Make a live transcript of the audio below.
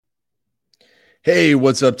Hey,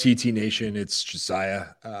 what's up, TT Nation? It's Josiah.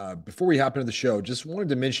 Before we hop into the show, just wanted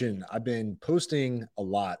to mention I've been posting a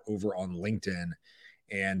lot over on LinkedIn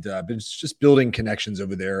and been just building connections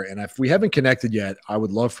over there. And if we haven't connected yet, I would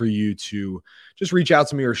love for you to just reach out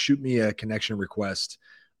to me or shoot me a connection request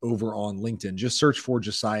over on LinkedIn. Just search for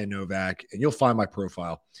Josiah Novak and you'll find my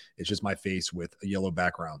profile. It's just my face with a yellow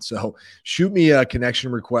background. So shoot me a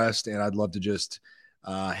connection request and I'd love to just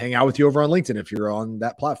hang out with you over on LinkedIn if you're on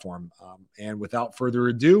that platform. And without further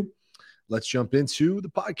ado, let's jump into the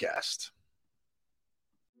podcast.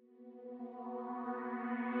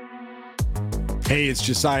 Hey, it's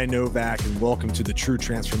Josiah Novak, and welcome to the True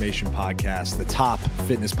Transformation Podcast, the top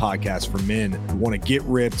fitness podcast for men who want to get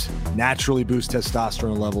ripped, naturally boost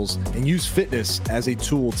testosterone levels, and use fitness as a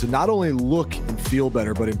tool to not only look and feel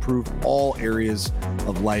better, but improve all areas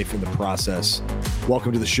of life in the process.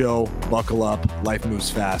 Welcome to the show. Buckle up. Life moves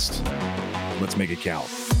fast. Let's make it count.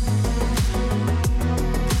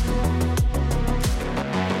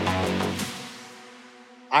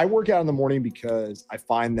 I work out in the morning because I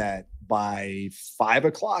find that by 5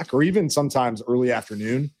 o'clock or even sometimes early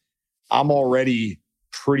afternoon, I'm already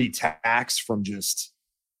pretty taxed from just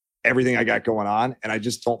everything I got going on. And I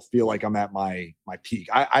just don't feel like I'm at my peak.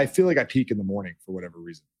 I feel like I peak in the morning for whatever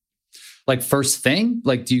reason. Like first thing,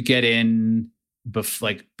 like do you get in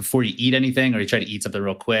before you eat anything, or you try to eat something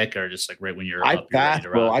real quick, or just like right when you're up, fast,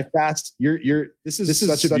 bro. I fast. This is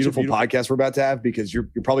such a beautiful podcast we're about to have, because you're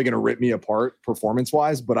probably going to rip me apart performance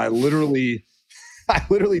wise, but I literally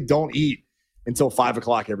don't eat until 5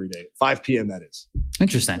 o'clock every day, 5 p.m. That is.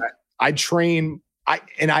 Interesting. I train. I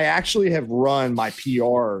actually have run my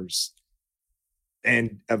PRs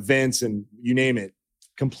and events and you name it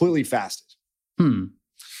completely fasted.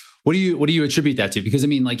 What do you attribute that to? Because I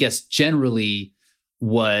mean, like, yes, generally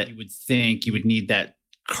what you would think you would need that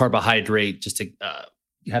carbohydrate just to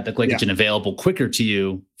have the glycogen available quicker to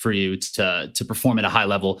you for you to perform at a high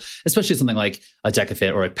level, especially something like a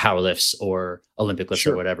DecaFit or a power lifts or Olympic lifts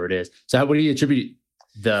or whatever it is. So what do you attribute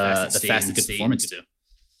the fasted good performance to?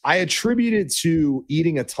 I attribute it to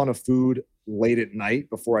eating a ton of food late at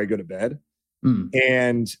night before I go to bed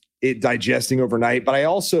and it digesting overnight. But I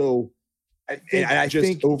also, I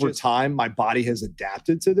think over time, my body has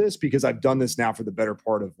adapted to this because I've done this now for the better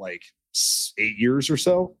part of like 8 years or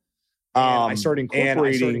so. I started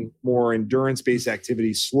incorporating more endurance-based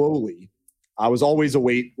activities slowly. I was always a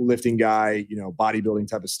weightlifting guy, bodybuilding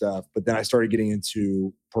type of stuff. But then I started getting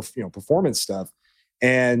into performance stuff.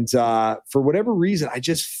 And for whatever reason, I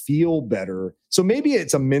just feel better. So maybe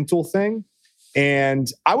it's a mental thing.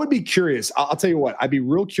 And I would be curious. I'll tell you what, I'd be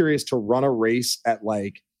real curious to run a race at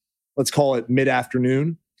like, let's call it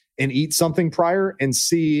mid-afternoon, and eat something prior and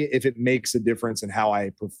see if it makes a difference in how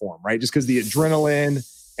I perform, right? Just because the adrenaline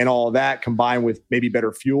and all of that combined with maybe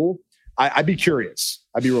better fuel, I'd be curious.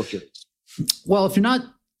 I'd be real curious. Well, if you're not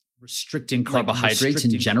restricting carbohydrates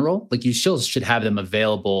in general, like you still should have them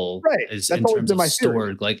available, right? In terms of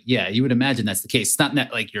stored. Like, yeah, you would imagine that's the case. It's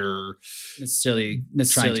not like you're necessarily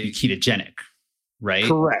trying to be ketogenic, right?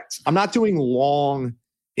 Correct. I'm not doing long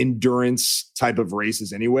endurance type of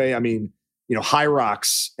races anyway. I mean, High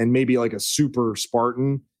Rocks and maybe like a super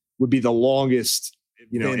Spartan would be the longest,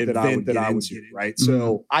 event that I would do, right? Mm-hmm.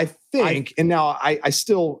 So I think, and now I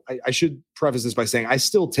should preface this by saying I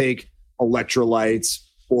still take electrolytes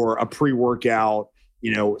or a pre-workout,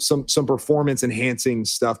 some performance enhancing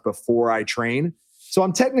stuff before I train. So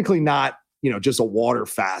I'm technically not, just a water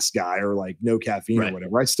fast guy or like no caffeine or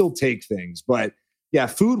whatever. I still take things, but yeah,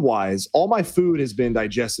 food wise, all my food has been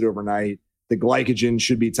digested overnight. The glycogen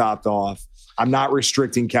should be topped off. I'm not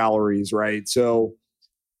restricting calories, right? So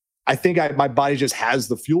I think my body just has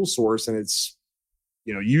the fuel source and it's,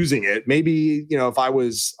 using it. Maybe, if I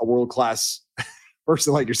was a world-class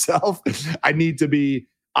person like yourself, I need to be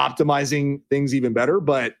optimizing things even better,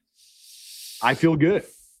 but I feel good.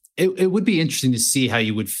 It would be interesting to see how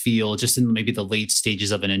you would feel just in maybe the late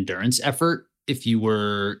stages of an endurance effort if you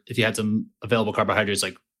had some available carbohydrates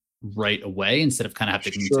like right away instead of kind of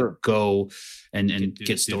having to go and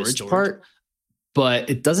get storage part. But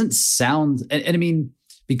it doesn't sound, and I mean,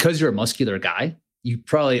 because you're a muscular guy, you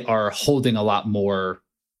probably are holding a lot more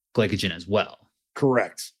glycogen as well.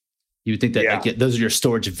 Correct. You would think that those are your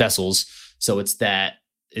storage vessels. So it's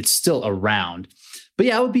still around. But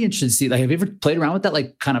yeah, I would be interested to see, like, have you ever played around with that,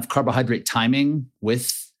 like kind of carbohydrate timing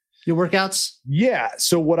with your workouts? Yeah.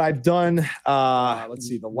 So what I've done, let's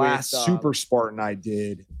see, the last Super Spartan I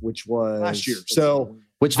did, which was last year. So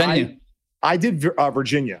which venue? I did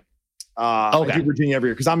Virginia. I do Virginia every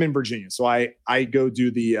year because I'm in Virginia. So I go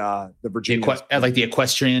do the Virginia, like the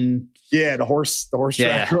equestrian. Yeah, the horse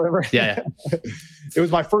track or whatever. Yeah. it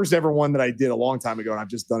was my first ever one that I did a long time ago, and I've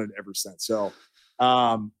just done it ever since. So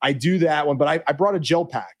I do that one, but I brought a gel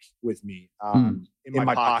pack with me in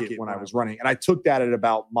my pocket when I was running, and I took that at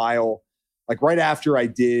about mile, like right after I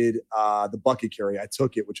did the bucket carry. I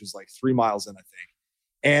took it, which was like 3 miles in, I think.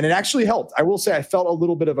 And it actually helped. I will say I felt a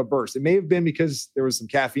little bit of a burst. It may have been because there was some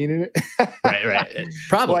caffeine in it. Right.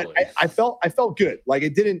 Probably. But I felt good. Like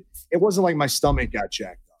it wasn't like my stomach got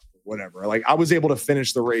jacked up or whatever. Like I was able to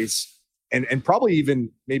finish the race and probably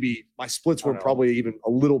even maybe my splits were probably even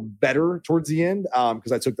a little better towards the end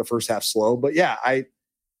because I took the first half slow. But yeah, it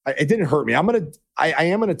didn't hurt me. I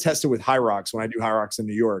am gonna test it with HYROX when I do HYROX in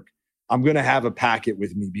New York. I'm gonna have a packet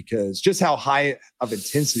with me because just how high of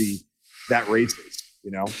intensity that race is.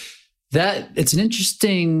 That it's an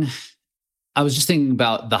interesting. I was just thinking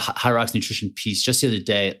about the HYROX nutrition piece just the other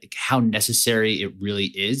day, like how necessary it really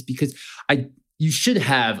is, because you should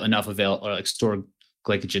have enough available or like stored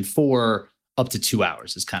glycogen for up to 2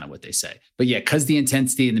 hours is kind of what they say. But yeah, because the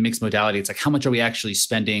intensity and the mixed modality, it's like how much are we actually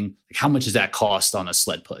spending? Like how much does that cost on a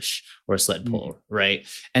sled push or a sled pull, right?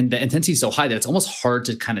 And the intensity is so high that it's almost hard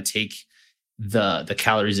to kind of take the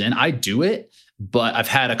calories in. I do it. But I've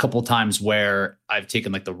had a couple of times where I've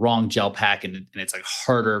taken like the wrong gel pack and it's like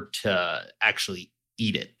harder to actually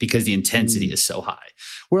eat it because the intensity is so high.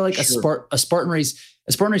 Where like a Spartan race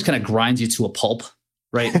kind of grinds you to a pulp,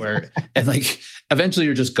 right? Where and like eventually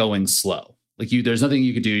you're just going slow. Like there's nothing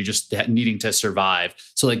you could do. You're just needing to survive.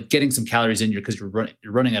 So like getting some calories in because you're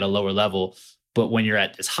running at a lower level. But when you're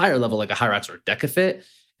at this higher level, like a HYROX or a DecaFit,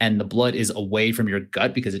 and the blood is away from your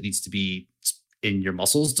gut because it needs to be in your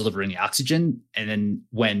muscles delivering the oxygen. And then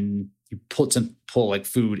when you pull like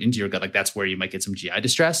food into your gut, like that's where you might get some GI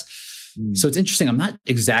distress. So it's interesting. I'm not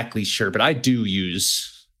exactly sure, but I do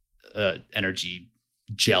use energy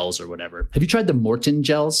gels or whatever. Have you tried the Maurten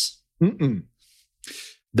gels?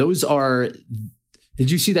 Those did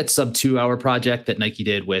you see that sub 2 hour project that Nike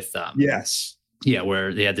did with, yes. Yeah.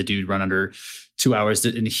 Where they had the dude run under 2 hours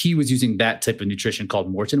and he was using that type of nutrition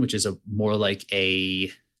called Maurten, which is more like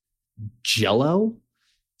a Jello.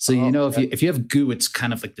 So if you have goo, it's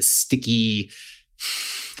kind of like the sticky,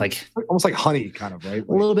 like almost like honey, kind of, right?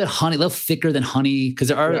 A little bit honey, a little thicker than honey, because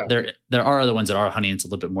there are other ones that are honey and it's a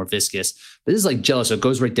little bit more viscous. But this is like Jello, so it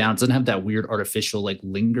goes right down. It doesn't have that weird artificial like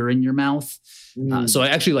linger in your mouth. So I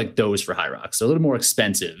actually like those for HYROX. So a little more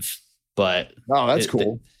expensive, but that's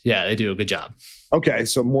cool. They do a good job. Okay,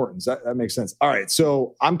 so Maurten's that makes sense. All right,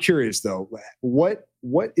 so I'm curious though, what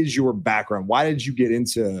is your background? Why did you get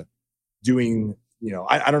into doing,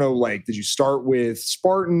 I don't know, like, did you start with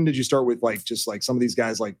Spartan? Did you start with like, just like some of these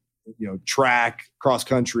guys, like, track, cross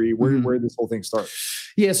country? Where did this whole thing start?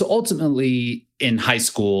 Yeah. So ultimately in high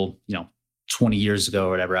school, 20 years ago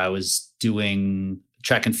or whatever, I was doing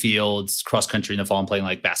track and fields, cross country in the fall and playing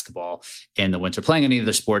like basketball in the winter, playing any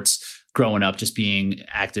other sports growing up, just being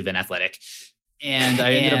active and athletic. And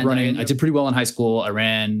I ended up running, I did pretty well in high school. I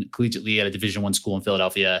ran collegiately at a Division I school in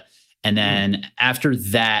Philadelphia. And then after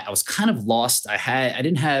that, I was kind of lost. I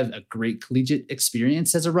didn't have a great collegiate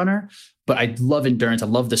experience as a runner, but I love endurance. I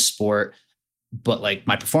love the sport, but like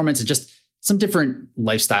my performance and just some different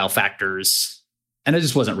lifestyle factors. And I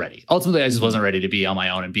just wasn't ready. Ultimately, I just wasn't ready to be on my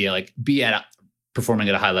own and performing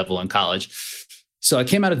at a high level in college. So I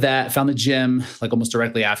came out of that, found the gym like almost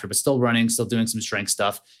directly after, but still running, still doing some strength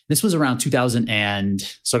stuff. This was around 2000.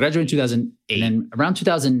 So I graduated in 2008 and around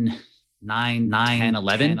 2009, 10,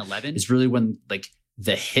 11 is really when like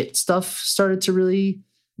the HIIT stuff started to really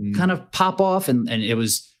kind of pop off. And it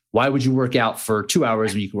was, why would you work out for 2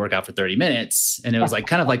 hours when you could work out for 30 minutes? And it was like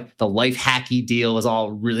kind of like the life hacky deal was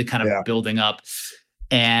all really kind of building up.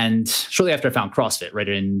 And shortly after I found CrossFit right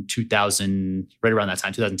in 2000, right around that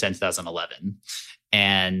time, 2010, 2011.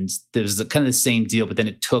 And there was kind of the same deal, but then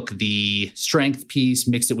it took the strength piece,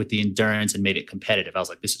 mixed it with the endurance and made it competitive. I was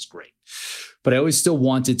like, this is great. But I always still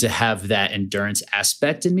wanted to have that endurance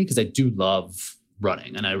aspect in me because I do love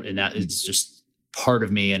running and that is just part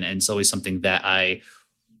of me. And it's always something that I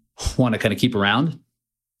want to kind of keep around.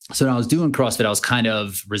 So when I was doing CrossFit, I was kind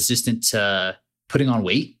of resistant to putting on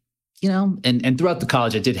weight, and throughout the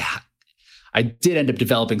college, I did end up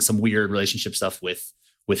developing some weird relationship stuff with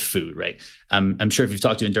food, right? I'm sure if you've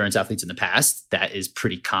talked to endurance athletes in the past, that is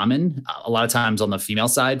pretty common. A lot of times on the female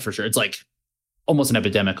side, for sure, it's like almost an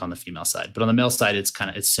epidemic on the female side, but on the male side, it's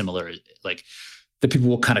similar. Like the people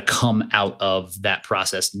will kind of come out of that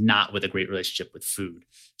process, not with a great relationship with food.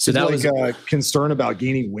 So that was a concern about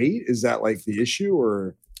gaining weight. Is that like the issue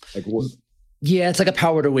or like what? Yeah, it's like a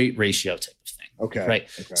power to weight ratio type of thing. Okay. Right.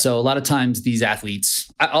 Okay. So a lot of times these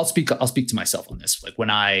athletes, I'll speak to myself on this. Like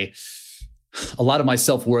a lot of my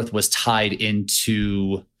self-worth was tied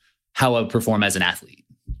into how I would perform as an athlete,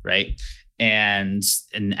 right? And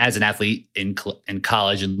as an athlete in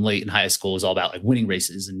college and late in high school, it was all about like winning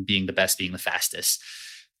races and being the best, being the fastest.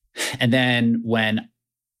 And then when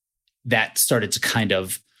that started to kind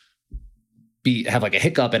of have like a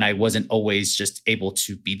hiccup, and I wasn't always just able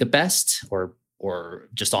to be the best or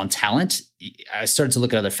just on talent, I started to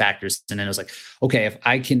look at other factors. And then I was like, okay, if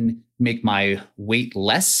I can make my weight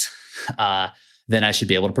less, then I should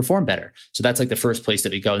be able to perform better. So that's like the first place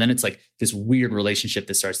that we go. And then it's like this weird relationship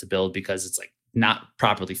that starts to build, because it's like not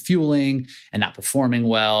properly fueling and not performing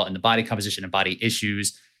well, and the body composition and body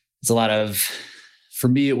issues. For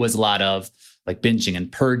me, it was a lot of like binging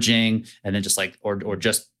and purging, and then just like, or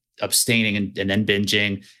just abstaining and then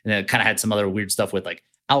binging. And then it kind of had some other weird stuff with like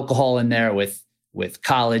alcohol in there with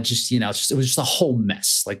college, just, it was just a whole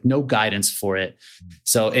mess, like no guidance for it.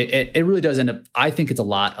 So it really does end up, I think it's a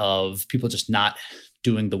lot of people just not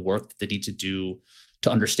doing the work that they need to do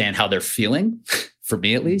to understand how they're feeling, for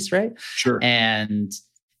me at least. Right. Sure. And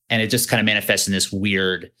it just kind of manifests in this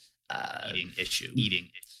weird eating issue.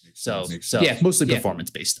 So yeah, mostly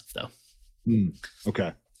performance-based stuff though.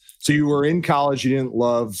 Okay. So you were in college, you didn't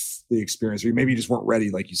love the experience, or maybe you just weren't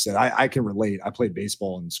ready. Like you said, I can relate. I played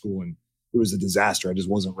baseball in school and it was a disaster. I just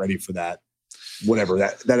wasn't ready for that, whatever,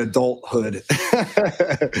 that adulthood.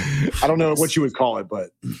 I don't know what you would call it,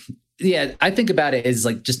 but. Yeah, I think about it as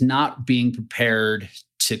like just not being prepared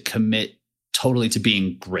to commit totally to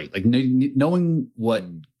being great. Like knowing what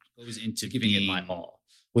goes into giving it my all.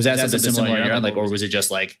 Was that something similar in your own? Like, or was it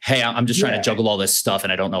just like, hey, I'm just trying to juggle all this stuff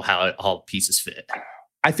and I don't know how all pieces fit?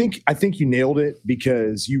 I think you nailed it,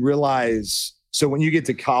 because you realize, so when you get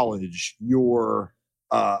to college, you're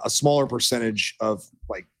a smaller percentage of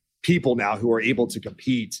like people now who are able to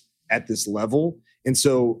compete at this level. And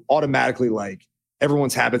so automatically, like,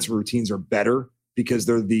 everyone's habits and routines are better because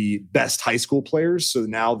they're the best high school players. So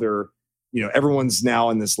now they're, everyone's now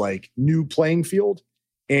in this like new playing field,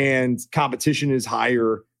 and competition is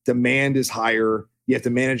higher, demand is higher. You have to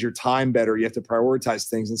manage your time better. You have to prioritize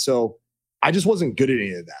things. And so I just wasn't good at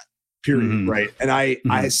any of that, period. Mm-hmm. Right. And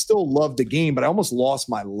I still loved the game, but I almost lost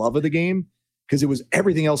my love of the game because it was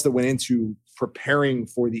everything else that went into preparing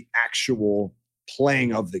for the actual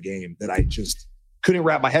playing of the game that I just couldn't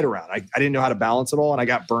wrap my head around. I didn't know how to balance it all, and I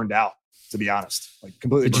got burned out, to be honest, like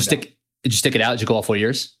completely. Did you stick it out? Did you go all 4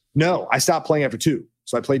 years? No, I stopped playing after 2.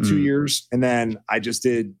 So I played 2 years, and then I just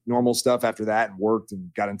did normal stuff after that and worked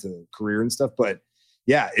and got into career and stuff. But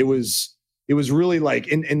yeah, it was really like,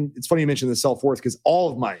 and it's funny you mentioned the self-worth, because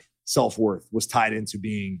all of my self-worth was tied into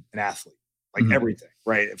being an athlete, like everything,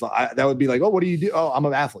 right? If that would be like, oh, what do you do? Oh, I'm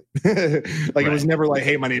an athlete. Like, it was never like,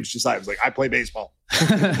 hey, my name's Josiah. It was like, I play baseball.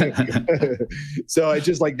 So it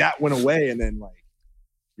just like that went away. And then like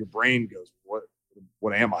your brain goes,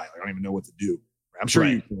 what am I? Like, I don't even know what to do. I'm sure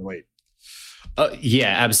you can relate.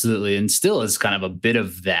 Yeah, absolutely. And still is kind of a bit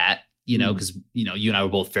of that, because, you and I were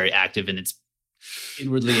both very active, and it's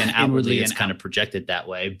inwardly and outwardly it's kind of projected that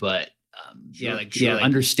way. But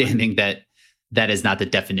understanding that is not the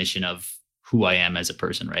definition of who I am as a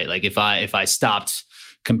person, right? Like if I stopped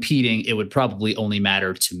competing, it would probably only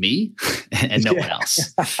matter to me and no one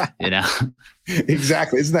else,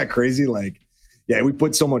 Exactly. Isn't that crazy? Like, yeah, we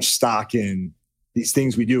put so much stock in these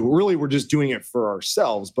things we do. Really, we're just doing it for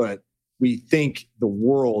ourselves, but we think the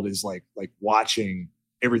world is like watching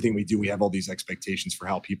everything we do. We have all these expectations for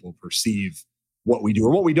how people perceive what we do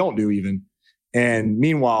or what we don't do even. And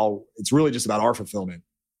meanwhile, it's really just about our fulfillment.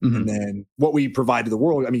 Mm-hmm. And then what we provide to the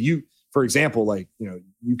world. I mean, you, for example, like,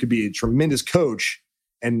 you could be a tremendous coach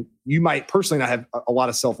and you might personally not have a lot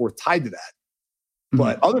of self-worth tied to that,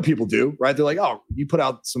 but other people do, right? They're like, oh, you put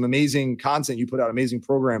out some amazing content. You put out amazing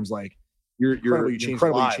programs. Like you're incredibly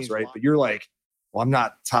changed, right? But you're like, well, I'm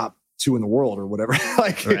not top 2 in the world or whatever.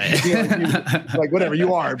 Like, right. Like whatever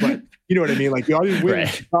you are, but you know what I mean? Like, I didn't win in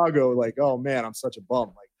Chicago. Like, oh man, I'm such a bum.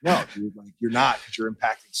 Like, no, dude, like you're not, because you're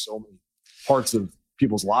impacting so many parts of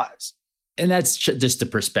people's lives. And that's just the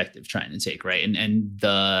perspective trying to take, right? And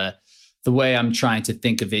the way I'm trying to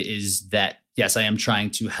think of it is that, yes, I am trying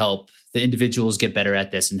to help the individuals get better at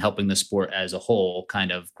this and helping the sport as a whole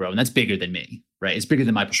kind of grow. And that's bigger than me, right? It's bigger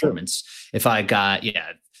than my performance. Sure. If I got,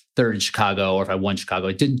 3rd in Chicago, or if I won Chicago,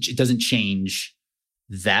 it doesn't change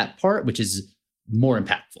that part, which is more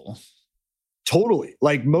impactful. Totally.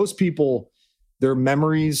 Like most people, their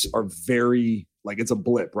memories are very, like, it's a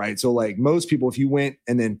blip, right? So like most people, if you went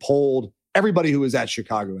and then polled everybody who was at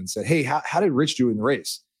Chicago and said, hey, how did Rich do in the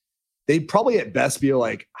race? They'd probably at best be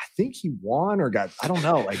like, I think he won or got, I don't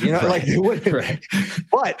know. Like, like they wouldn't.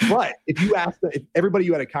 Right. But if you asked, if everybody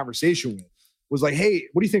you had a conversation with was like, hey,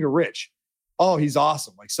 what do you think of Rich? oh, he's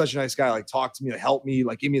awesome. Like such a nice guy, like talked to me, like helped me,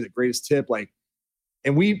 like gave me the greatest tip. Like,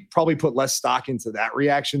 and we probably put less stock into that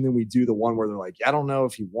reaction than we do the one where they're like, yeah, I don't know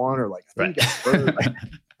if he won or like, I think he got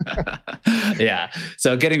hurt. Yeah.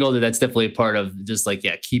 So getting older, that's definitely a part of just like,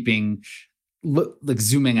 yeah, keeping like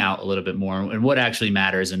zooming out a little bit more and what actually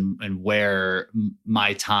matters and where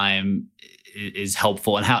my time is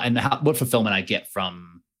helpful and how what fulfillment I get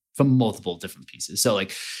from multiple different pieces. So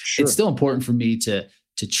like, it's still important for me to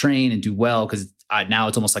train and do well because now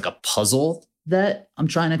it's almost like a puzzle that I'm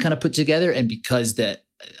trying to kind of put together. And because that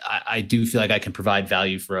I do feel like I can provide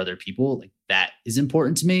value for other people, like that is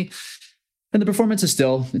important to me. And the performance is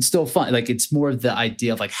still fun. Like it's more of the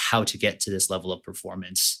idea of like how to get to this level of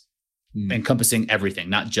performance, encompassing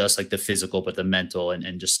everything, not just like the physical, but the mental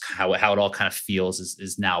and just how it all kind of feels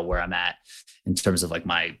is now where I'm at in terms of like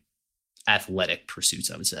my athletic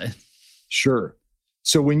pursuits, I would say. Sure.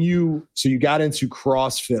 So you got into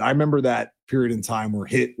CrossFit, I remember that period in time where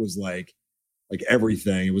HIIT was like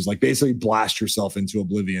everything. It was like basically blast yourself into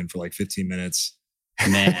oblivion for like 15 minutes.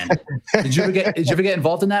 Man, did you ever get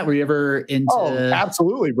involved in that? Were you ever into? Oh,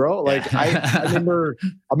 absolutely, bro. Like I remember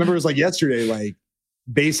it was like yesterday. Like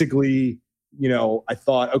basically, I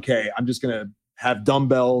thought, okay, I'm just gonna have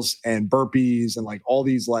dumbbells and burpees and like all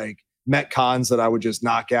these like Metcons that I would just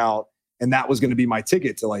knock out, and that was going to be my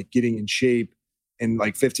ticket to like getting in shape in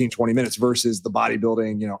like 15, 20 minutes versus the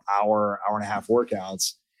bodybuilding, hour and a half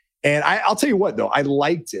workouts. And I'll tell you what, though, I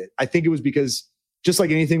liked it. I think it was because just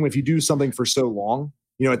like anything, if you do something for so long,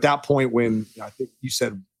 at that point when I think you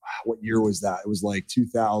said, what year was that? It was like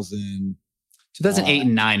 2008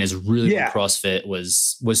 and 9 is really when CrossFit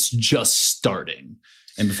was just starting.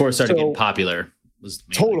 And before it started getting popular was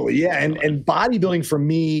totally. Yeah. And bodybuilding for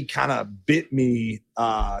me kind of bit me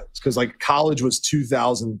because like college was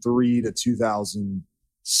 2003 to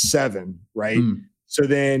 2007. Right. So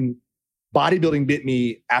then bodybuilding bit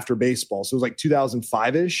me after baseball. So it was like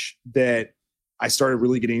 2005-ish that I started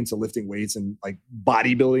really getting into lifting weights and like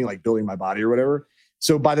bodybuilding, like building my body or whatever.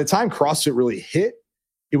 So by the time CrossFit really hit,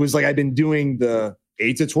 it was like I'd been doing the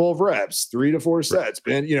 8 to 12 reps, 3 to 4 sets,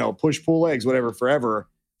 been, push, pull legs, whatever, forever.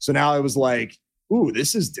 So now it was like, ooh,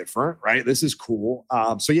 this is different, right? This is cool.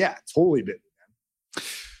 So yeah, totally bit me, man.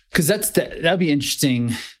 Because that'd be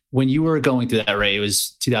interesting. When you were going through that, right? It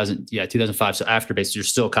was 2005. So after basically, you're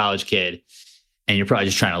still a college kid, and you're probably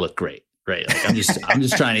just trying to look great, right? Like I'm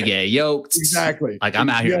just trying to get yoked. Exactly. Like I'm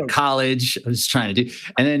out here in college. I'm just trying to do.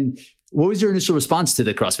 And then, what was your initial response to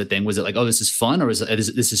the CrossFit thing? Was it like, oh, this is fun, or is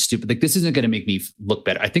this is stupid? Like this isn't going to make me look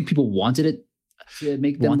better. I think people wanted it to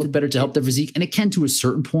make them look better to help their physique, and it can to a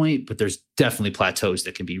certain point, but there's definitely plateaus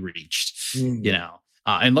that can be reached.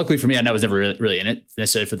 And luckily for me, I was never really in it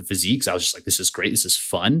necessarily for the physiques. I was just like, this is great. This is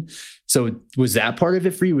fun. So was that part of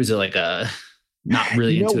it for you? Was it like not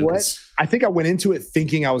really into it? What? I think I went into it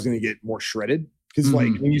thinking I was going to get more shredded. Because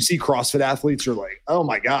like when you see CrossFit athletes, you're like, oh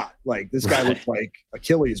my God, like this guy looks like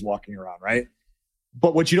Achilles walking around, right?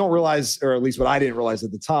 But what you don't realize, or at least what I didn't realize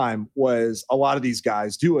at the time, was a lot of these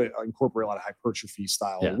guys do incorporate a lot of hypertrophy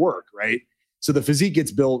style work, right? So the physique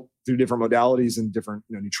gets built through different modalities and different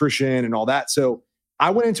nutrition and all that. So I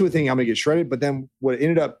went into it thinking I'm gonna get shredded, but then what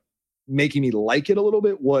ended up making me like it a little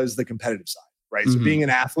bit was the competitive side, right? So being an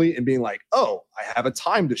athlete and being like, oh, I have a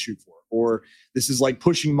time to shoot for, or this is like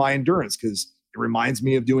pushing my endurance because it reminds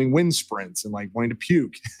me of doing wind sprints and like wanting to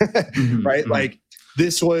puke, right? Like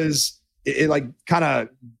this was, it like kind of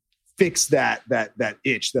fixed that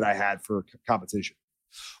itch that I had for competition.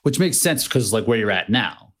 Which makes sense because like where you're at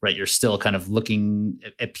now, right? You're still kind of looking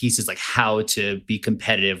at pieces like how to be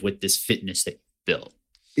competitive with this fitness that you built.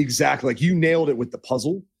 Exactly. Like you nailed it with the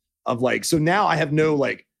puzzle of like, so now I have no,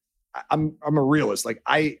 like, I'm a realist. Like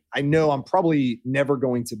I know I'm probably never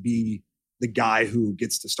going to be the guy who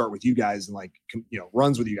gets to start with you guys and like,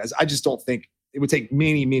 runs with you guys. I just don't think it would take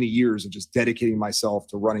many, many years of just dedicating myself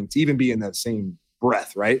to running to even be in that same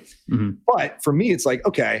breath. Right. But for me, it's like,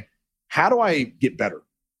 okay, how do I get better?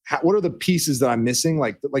 What are the pieces that I'm missing?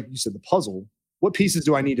 Like you said, the puzzle, what pieces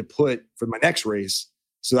do I need to put for my next race?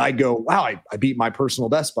 So that I go, wow, I beat my personal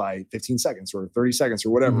best by 15 seconds or 30 seconds or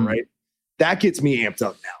whatever. Right. That gets me amped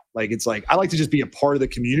up now. Like, it's like, I like to just be a part of the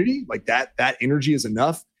community. Like that energy is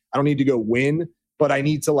enough. I don't need to go win, but I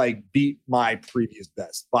need to like beat my previous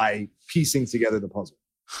best by piecing together the puzzle.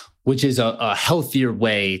 Which is a healthier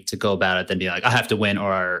way to go about it than being like, I have to win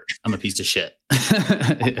or I'm a piece of shit.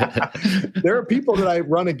 There are people that I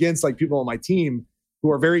run against, like people on my team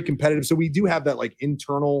who are very competitive. So we do have that like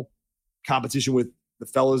internal competition with the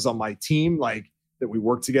fellas on my team, like that we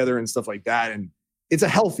work together and stuff like that. And it's a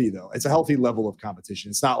healthy level of competition.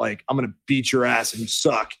 It's not like I'm going to beat your ass and you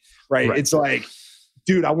suck. Right. It's like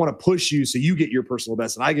dude, I want to push you so you get your personal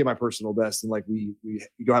best and I get my personal best. And like, we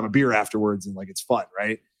go have a beer afterwards and like, it's fun.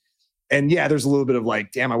 Right. And yeah, there's a little bit of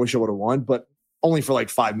like, damn, I wish I would have won, but only for like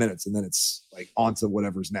 5 minutes. And then it's like on to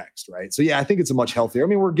whatever's next. Right. So yeah, I think it's a much healthier. I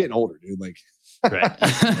mean, we're getting older, dude. Like, right.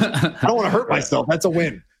 I don't want to hurt myself. That's a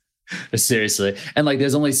win. Seriously. And like,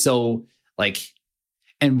 there's only so like,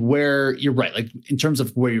 and where you're right. Like in terms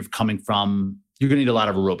of where you're coming from, you're going to need a lot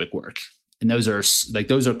of aerobic work. And those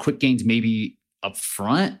are quick gains, maybe up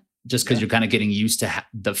front, just because you're kind of getting used to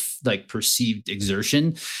the like perceived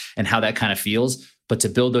exertion and how that kind of feels. But to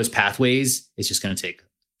build those pathways, it's just going to take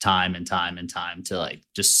time and time and time to like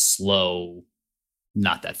just slow,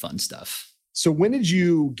 not that fun stuff. So when did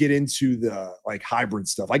you get into the like hybrid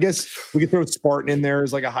stuff? I guess we could throw Spartan in there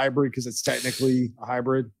as like a hybrid because it's technically a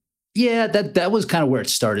hybrid. Yeah, that was kind of where it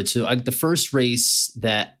started too. Like the first race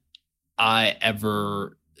that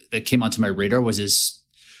that came onto my radar was this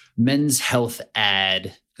Men's Health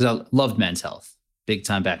ad, because I loved Men's Health big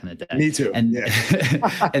time back in the day. Me too. And,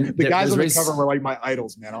 and the guys on the cover were like my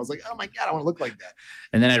idols, man. I was like, oh my God, I want to look like that.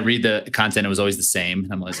 And then I read the content. It was always the same.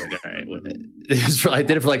 And I'm always like, all right. I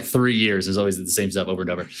did it for like 3 years. It was always the same stuff over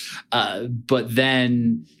and over. But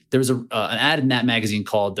then there was an ad in that magazine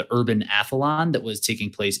called the Urban Athlon that was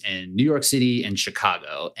taking place in New York City and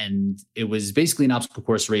Chicago. And it was basically an obstacle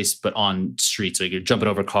course race, but on streets. So you're jumping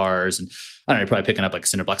over cars and I don't know, probably picking up like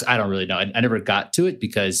cinder blocks. I don't really know. I never got to it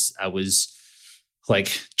because I was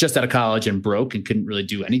like just out of college and broke and couldn't really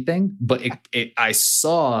do anything. But I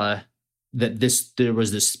saw that there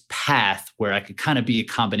was this path where I could kind of be a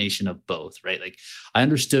combination of both, right? Like I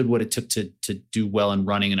understood what it took to do well in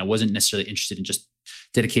running. And I wasn't necessarily interested in just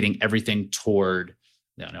dedicating everything toward,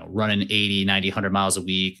 running 80, 90, 100 miles a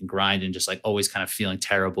week and grinding, just like always kind of feeling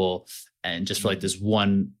terrible. And just for like this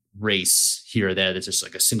one race here or there, that's just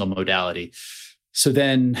like a single modality. So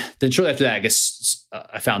then shortly after that, I guess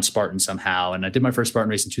I found Spartan somehow. And I did my first Spartan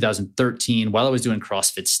race in 2013 while I was doing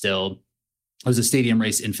CrossFit still. It was a stadium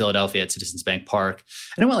race in Philadelphia at Citizens Bank Park.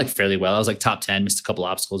 And it went like fairly well. I was like top 10, missed a couple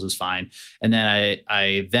obstacles, it was fine. And then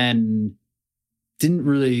I then didn't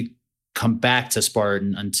really come back to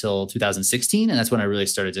Spartan until 2016. And that's when I really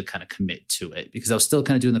started to kind of commit to it because I was still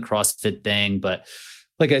kind of doing the CrossFit thing. But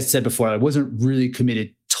like I said before, I wasn't really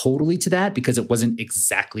committed totally to that because it wasn't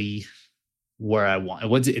exactly where I want.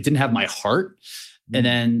 It didn't have my heart. And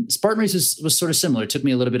then Spartan races was sort of similar. It took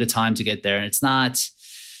me a little bit of time to get there. And it's not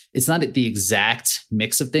the exact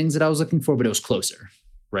mix of things that I was looking for, but it was closer.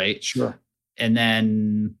 Right. Sure. And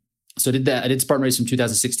then, so I did Spartan race from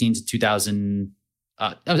 2016 to 2000.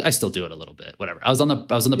 I still do it a little bit, whatever. I was on the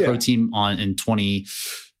pro team in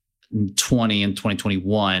 2020 and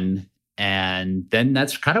 2021. And then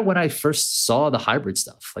that's kind of when I first saw the hybrid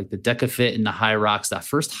stuff, like the DecaFit and the Hyrox. That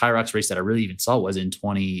first Hyrox race that I really even saw was in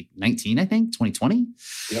 2019, I think, 2020.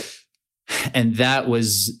 Yep. And that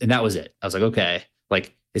was it. I was like, okay,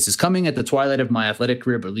 like this is coming at the twilight of my athletic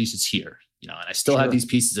career, but at least it's here, and I still have these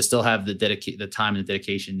pieces. I still have the time and the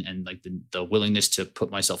dedication and like the willingness to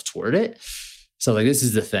put myself toward it. So like, this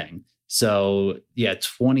is the thing. So yeah,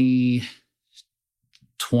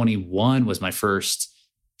 2021 was my first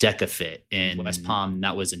DecaFit in West Palm. And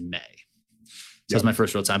that was in May. So that was my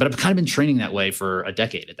first real time, but I've kind of been training that way for a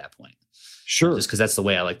decade at that point. Sure. Just because that's the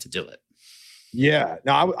way I like to do it. Yeah.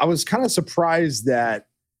 Now I was kind of surprised that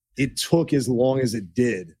it took as long as it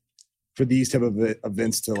did for these type of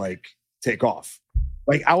events to like take off.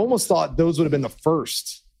 Like I almost thought those would have been the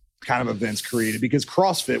first kind of events created because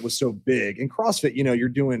CrossFit was so big. And CrossFit, you're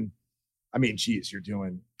doing, you're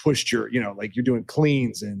doing like you're doing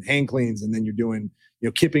cleans and hang cleans, and then you're doing,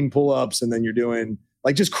 kipping pull-ups, and then you're doing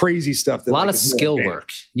like just crazy stuff. That, a lot of skill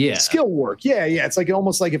work. Yeah. Skill work. Yeah. Yeah. It's like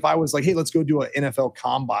almost like if I was like, hey, let's go do an NFL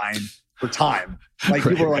combine for time. Like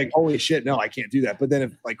people are like, holy shit, no, I can't do that. But then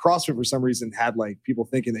if like CrossFit for some reason had like people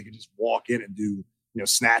thinking they could just walk in and do,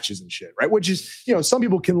 snatches and shit. Right. Which is, some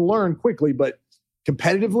people can learn quickly, but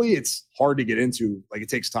competitively it's hard to get into. Like it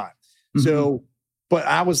takes time. Mm-hmm. So, but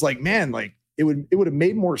I was like, man, like it would have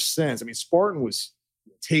made more sense. Spartan was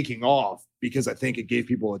taking off because I think it gave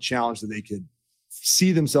people a challenge that they could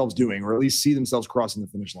see themselves doing, or at least see themselves crossing the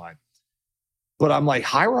finish line. But I'm like,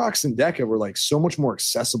 Hyrox and Deca were like so much more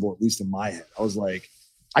accessible, at least in my head. I was like,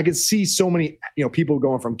 I could see so many, people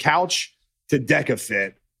going from couch to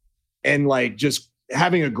DecaFit and like just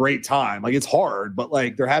having a great time. Like it's hard, but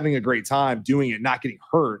like they're having a great time doing it, not getting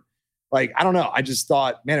hurt. Like, I don't know. I just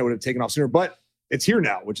thought, man, it would have taken off sooner, but it's here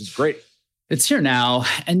now, which is great. It's here now.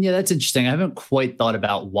 And yeah, that's interesting. I haven't quite thought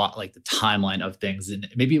about what like the timeline of things. And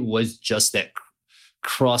maybe it was just that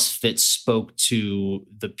CrossFit spoke to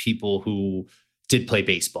the people who did play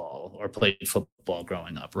baseball or played football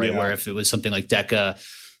growing up, right? Yeah. Where if it was something like DECA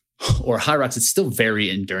or Hyrox, it's still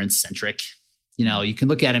very endurance centric. You know, you can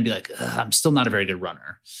look at it and be like, I'm still not a very good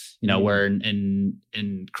runner. You know, where in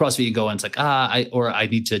CrossFit you go and it's like, I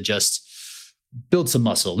need to just build some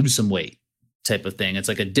muscle, lose some weight type of thing. It's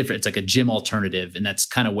like a gym alternative. And that's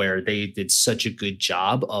kind of where they did such a good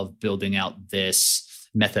job of building out this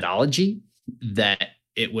methodology that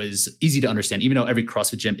it was easy to understand, even though every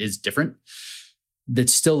CrossFit gym is different.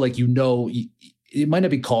 That's still like, you know, it might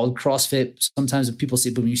not be called CrossFit sometimes when people see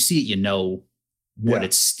it, but when you see it, you know what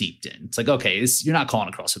it's steeped in. It's like, okay, you're not calling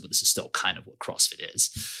it CrossFit, but this is still kind of what CrossFit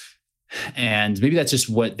is. And maybe that's just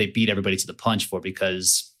what they beat everybody to the punch for,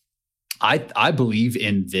 because I believe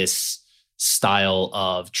in this style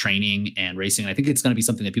of training and racing. I think it's going to be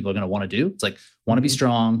something that people are going to want to do. It's like, want to be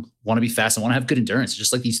strong, want to be fast, and want to have good endurance. It's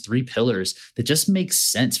just like these three pillars that just make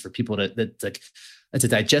sense for people it's a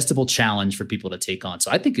digestible challenge for people to take on. So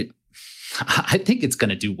I think it's going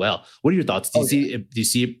to do well. What are your thoughts? Do you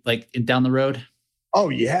see it like down the road? Oh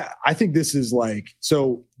yeah. I think this is like,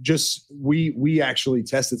 so just, we actually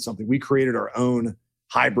tested something. We created our own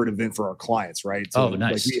hybrid event for our clients, right? So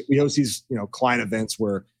nice. Like we host these, client events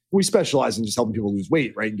where we specialize in just helping people lose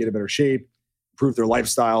weight, right? And get a better shape, improve their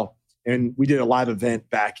lifestyle. And we did a live event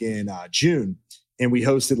back in June, and we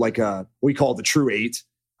hosted we call it the True 8.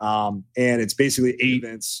 And it's basically 8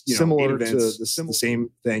 events, similar to the same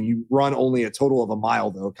thing. You run only a total of a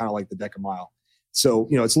mile though, kind of like the DECA mile. So,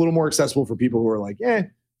 it's a little more accessible for people who are like,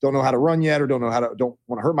 don't know how to run yet, or don't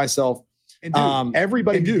want to hurt myself. And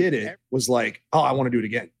everybody who did it was like, oh, I want to do it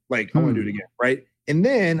again. Like, I want to do it again. Right. And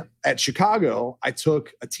then at Chicago, I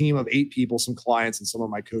took a team of 8 people, some clients and some of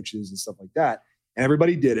my coaches and stuff like that. And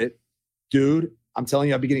everybody did it. Dude, I'm telling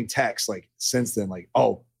you, I've been getting texts like since then, like,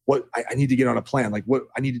 oh, what I need to get on a plan. Like, what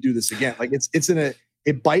I need to do this again. Like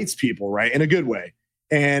it bites people, right? In a good way.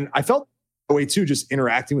 And I felt the way too, just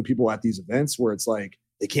interacting with people at these events where it's like,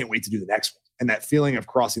 they can't wait to do the next one. And that feeling of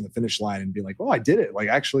crossing the finish line and being like, oh, I did it. Like,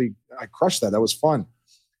 actually, I crushed that. That was fun.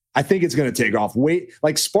 I think it's going to take off. Wait,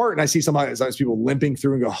 like Spartan, I see sometimes people limping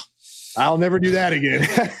through and go, I'll never do that again.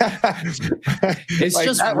 It's like,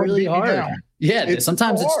 just really hard. Yeah,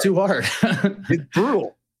 sometimes it's too hard. It's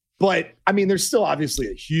brutal. But I mean, there's still obviously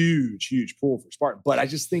a huge, huge pool for Spartan. But I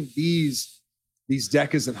just think these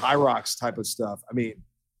DECAs and Hyrox type of stuff, I mean,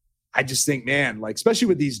 I just think, man, like, especially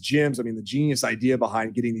with these gyms, I mean, the genius idea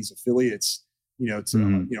behind getting these affiliates,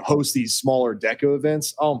 to host these smaller DECA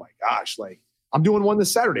events. Oh my gosh. Like, I'm doing one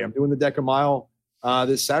this Saturday. I'm doing the DECA mile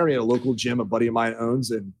this Saturday at a local gym a buddy of mine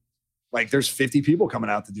owns. And like, there's 50 people coming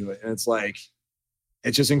out to do it. And it's like,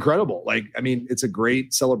 it's just incredible. Like, I mean, it's a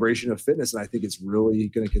great celebration of fitness. And I think it's really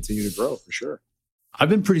going to continue to grow for sure. I've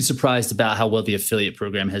been pretty surprised about how well the affiliate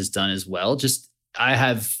program has done as well. I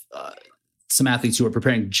have some athletes who are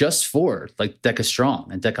preparing just for like DECA Strong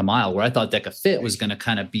and DECA Mile, where I thought DECA Fit was going to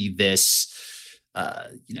kind of be this,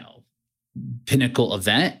 pinnacle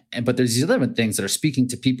event. But there's these other things that are speaking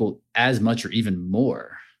to people as much or even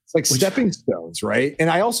more. It's like stepping stones, right? And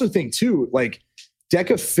I also think too, like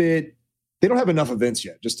DECA Fit, they don't have enough events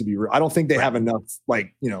yet, just to be real. I don't think they have enough,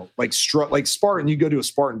 like Spartan, you go to a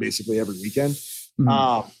Spartan basically every weekend.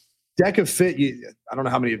 Mm-hmm. DECA Fit, I don't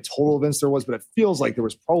know how many total events there was, but it feels like there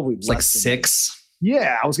was probably less like 6.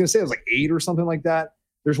 Yeah, I was going to say it was like 8 or something like that.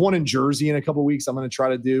 There's one in Jersey in a couple of weeks I'm going to try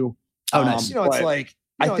to do. Oh, nice. It's like,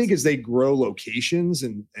 I think as they grow locations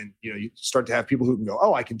and you start to have people who can go,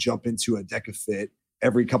 oh, I can jump into a DECA Fit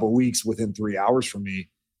every couple of weeks within 3 hours from me,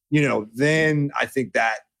 then I think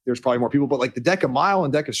that there's probably more people. But like the DECA Mile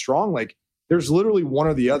and DECA Strong, like there's literally one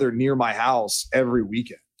or the other near my house every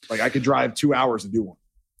weekend. Like I could drive 2 hours to do one.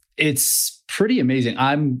 It's pretty amazing.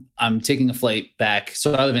 I'm taking a flight back.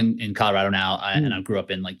 So I live in Colorado now, and I grew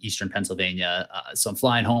up in like Eastern Pennsylvania. So I'm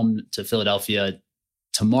flying home to Philadelphia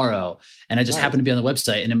tomorrow, and I just happened to be on the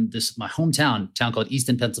website, and in my hometown, town called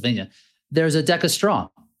Easton, Pennsylvania, there's a DECA Strong.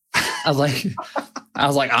 I was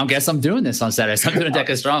like, I guess I'm doing this on Saturday. So I'm doing a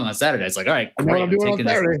DECA Strong on Saturday. It's like, all right, great.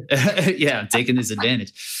 I'm taking this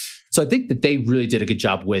advantage. So I think that they really did a good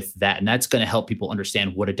job with that, and that's going to help people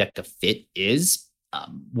understand what a DECA Fit is.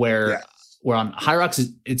 Where on Hyrox,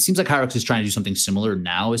 it seems like Hyrox is trying to do something similar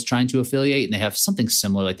now, is trying to affiliate, and they have something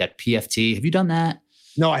similar like that PFT. Have you done that?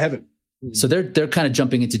 No, I haven't. So they're kind of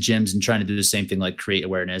jumping into gyms and trying to do the same thing, like create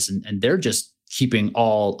awareness, and they're just keeping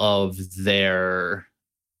all of their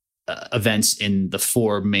events in the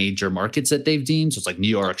 4 major markets that they've deemed. So it's like New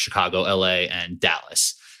York, Chicago, LA, and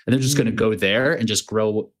Dallas, and they're just going to go there and just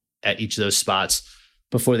grow at each of those spots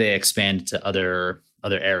before they expand to other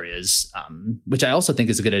areas, which I also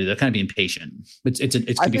think is a good idea. They're kind of being patient. It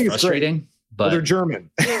can be frustrating. but they're German.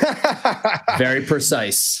 Very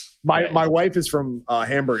precise. My wife is from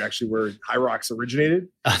Hamburg, actually, where Hyrox originated.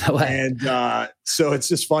 And so it's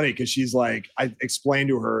just funny because she's like, I explained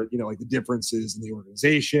to her, like the differences in the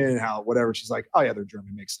organization, how whatever. She's like, oh yeah, they're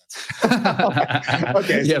German, makes sense.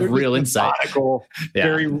 Okay, you have real insight.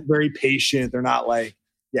 Very, very patient. They're not like,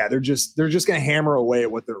 they're just going to hammer away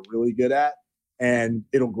at what they're really good at, and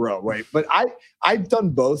it'll grow, right? But I've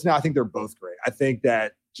done both now. I think they're both great. I think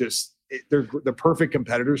that they're the perfect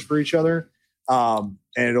competitors for each other. And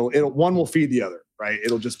it'll one will feed the other, right?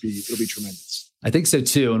 It'll be tremendous. I think so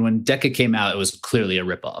too. And when DECA came out, it was clearly a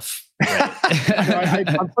ripoff. Right?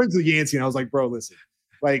 I'm friends with Yancey, and I was like, bro, listen,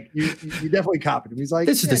 like you definitely copied him. He's like,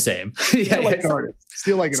 this is the same. Still like an artist.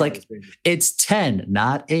 Still like an artist. Baby. It's 10,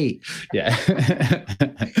 not 8. Yeah.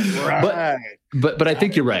 Right. But I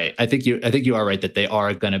think you're right. I think you are right that they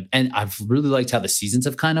are gonna. And I've really liked how the seasons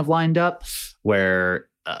have kind of lined up, where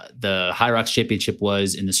the Hyrox Championship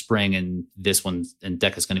was in the spring, and this one and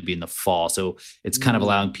DECA is going to be in the fall. So it's kind of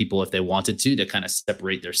allowing people, if they wanted to kind of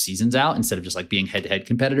separate their seasons out instead of just like being head-to-head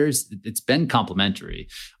competitors. It's been complimentary,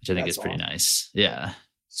 which I think is pretty nice. Yeah.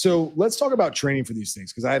 So let's talk about training for these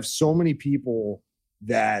things, because I have so many people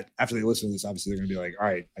that after they listen to this, obviously they're going to be like, all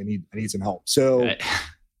right, I need some help. So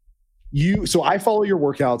so I follow your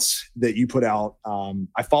workouts that you put out.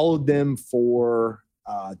 I followed them for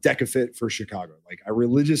DECAFIT for Chicago. Like I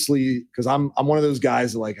religiously, because I'm one of those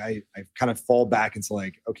guys that like I kind of fall back into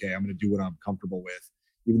like, okay, I'm going to do what I'm comfortable with,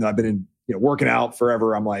 even though I've been in working out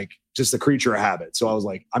forever. I'm like just a creature of habit. So I was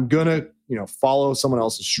like, I'm gonna follow someone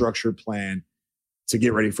else's structured plan to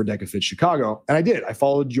get ready for DECAFIT Chicago, and I did. I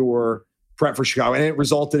followed your prep for Chicago, and it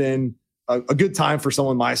resulted in a good time for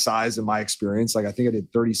someone my size and my experience. Like I think I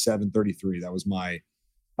did 37:33. That was my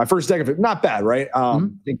first DECAFIT. Not bad, right? I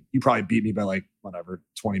think you probably beat me by like, whatever,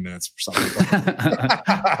 20 minutes or something.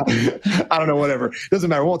 I don't know, whatever. Doesn't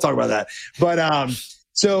matter. We won't talk about that. But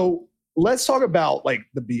so let's talk about like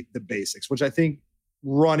the basics, which I think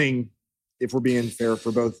running, if we're being fair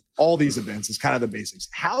for both all these events, is kind of the basics.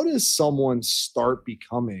 How does someone start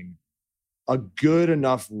becoming a good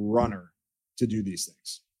enough runner to do these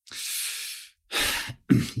things?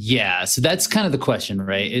 Yeah, so that's kind of the question,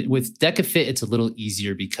 right? With DECAFIT, it's a little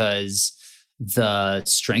easier because the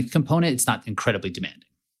strength component, it's not incredibly demanding,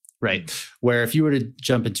 right? Where if you were to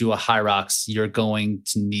jump into a Hyrox, you're going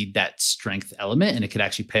to need that strength element, and it could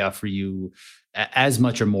actually pay off for you as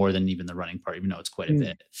much or more than even the running part, even though it's quite a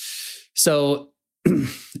bit. So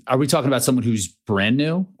are we talking about someone who's brand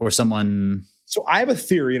new or someone... So I have a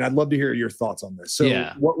theory, and I'd love to hear your thoughts on this.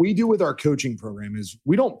 So what we do with our coaching program is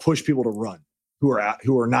we don't push people to run who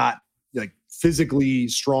are not like physically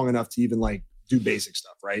strong enough to even like do basic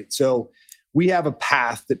stuff, right? So we have a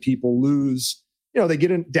path that people lose, they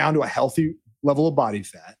get down to a healthy level of body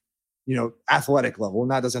fat, athletic level, and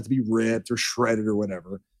that doesn't have to be ripped or shredded or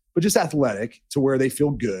whatever, but just athletic to where they feel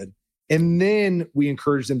good. And then we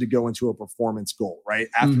encourage them to go into a performance goal, right?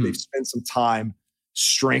 After they've spent some time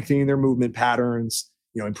strengthening their movement patterns,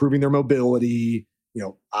 improving their mobility,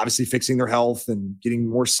 obviously fixing their health and getting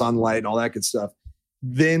more sunlight and all that good stuff.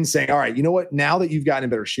 Then saying, all right, you know what? Now that you've gotten in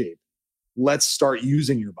better shape, let's start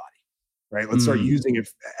using your body, right? Let's start using it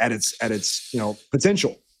at its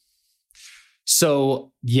potential.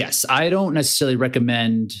 So yes, I don't necessarily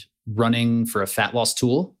recommend running for a fat loss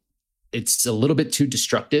tool. It's a little bit too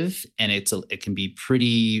destructive, and it can be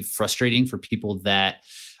pretty frustrating for people that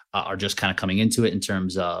are just kind of coming into it in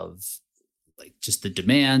terms of like just the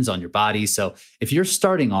demands on your body. So if you're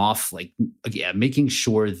starting off, like, making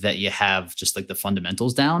sure that you have just like the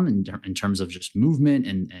fundamentals down in terms of just movement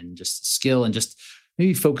and just skill, and just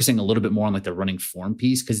maybe focusing a little bit more on like the running form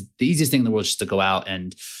piece. Cause the easiest thing in the world is just to go out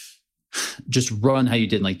and just run how you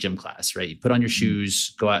did in like gym class, right? You put on your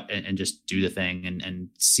shoes, go out and just do the thing and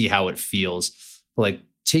see how it feels. But like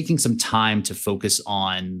taking some time to focus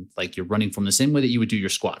on like your running form the same way that you would do your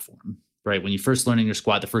squat form, right? When you're first learning your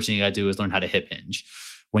squat, the first thing you got to do is learn how to hip hinge.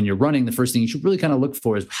 When you're running, the first thing you should really kind of look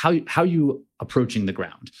for is how you approaching the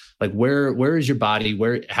ground. Like where is your body?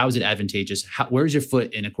 How is it advantageous? Where is your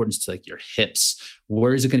foot in accordance to like your hips?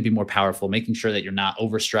 Where is it going to be more powerful? Making sure that you're not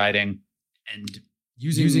overstriding and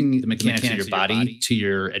using the mechanics of your body to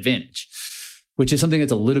your advantage, which is something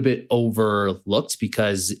that's a little bit overlooked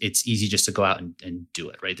because it's easy just to go out and do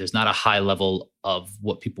it, right? There's not a high level of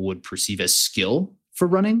what people would perceive as skill for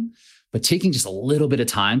running, but taking just a little bit of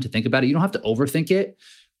time to think about it. You don't have to overthink it,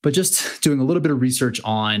 but just doing a little bit of research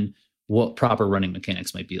on what proper running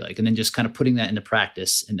mechanics might be like, and then just kind of putting that into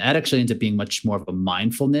practice. And that actually ends up being much more of a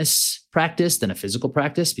mindfulness practice than a physical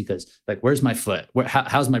practice, because like, where's my foot?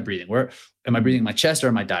 How's my breathing? Where am I breathing my chest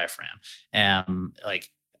or my diaphragm? Like,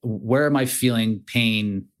 where am I feeling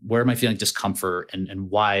pain? Where am I feeling discomfort? And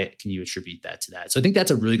why can you attribute that to that? So I think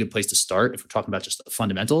that's a really good place to start if we're talking about just the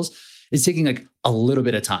fundamentals, is taking like a little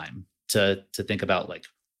bit of time to think about like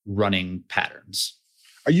running patterns.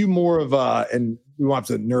 Are you more of and we won't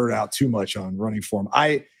have to nerd out too much on running form.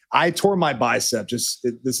 I tore my bicep, this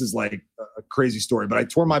is like a crazy story, but I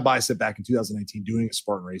tore my bicep back in 2019 doing a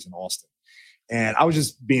Spartan race in Austin. And I was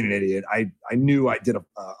just being an idiot. I knew I did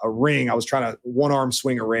a ring. I was trying to one arm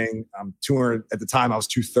swing a ring. I'm 200 at the time. I was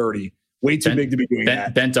 230, way too big to be doing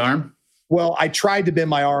that. Bent arm? Well, I tried to bend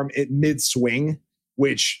my arm at mid swing,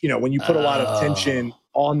 which, when you put a lot of tension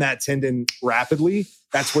on that tendon rapidly,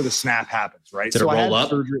 that's where the snap happens, right? Did it roll up?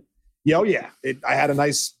 Surgery. Yeah, oh yeah. I had a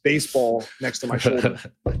nice baseball next to my shoulder.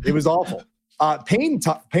 It was awful.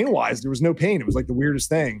 Pain-wise, there was no pain. It was like the weirdest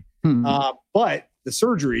thing. But the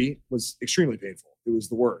surgery was extremely painful. It was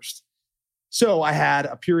the worst. So I had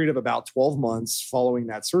a period of about 12 months following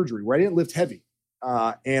that surgery where I didn't lift heavy.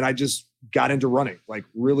 And I just got into running, like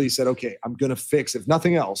really said, okay, I'm going to fix, if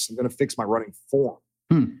nothing else, I'm going to fix my running form.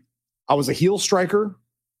 I was a heel striker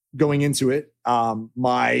going into it.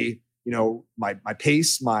 My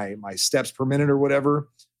pace, my steps per minute or whatever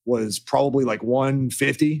was probably like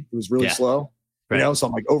 150. It was really slow, right. So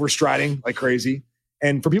I'm like overstriding like crazy.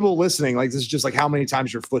 And for people listening, like this is just like how many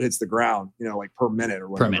times your foot hits the ground, like per minute or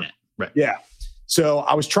whatever. Per minute, right. Yeah. So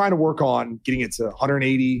I was trying to work on getting it to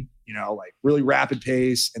 180, like really rapid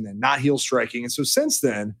pace and then not heel striking. And so since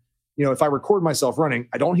then, if I record myself running,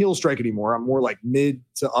 I don't heel strike anymore. I'm more like mid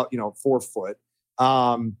to, 4 foot.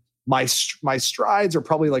 My strides are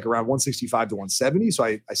probably like around 165 to 170. So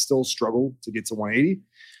I still struggle to get to 180.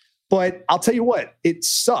 But I'll tell you what, it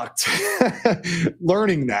sucked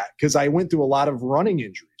learning that because I went through a lot of running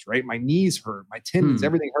injuries, right? My knees hurt, my tendons,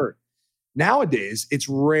 everything hurt. Nowadays, it's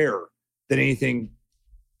rare that anything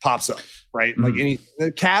pops up, right? Like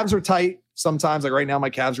the calves are tight sometimes. Like right now, my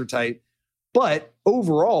calves are tight. But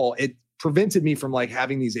overall, it prevented me from like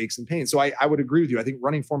having these aches and pains. So I would agree with you. I think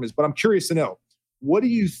running form is, but I'm curious to know, what do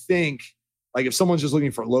you think, like if someone's just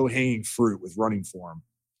looking for low-hanging fruit with running form,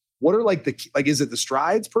 what are is it the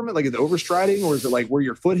strides per minute, like the overstriding, or is it like where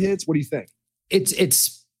your foot hits? What do you think?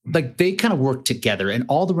 It's like they kind of work together, and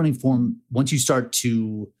all the running form, once you start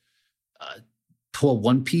to pull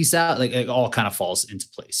one piece out, like it all kind of falls into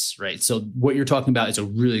place, right? So what you're talking about is a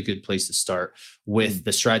really good place to start with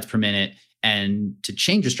the strides per minute. And to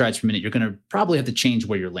change your strides per minute, you're going to probably have to change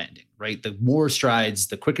where you're landing, right? The more strides,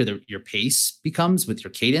 the quicker your pace becomes with your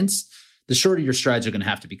cadence, the shorter your strides are going to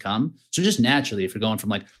have to become. So just naturally, if you're going from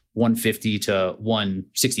like 150 to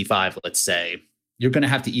 165, let's say, you're going to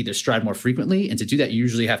have to either stride more frequently. And to do that, you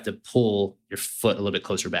usually have to pull your foot a little bit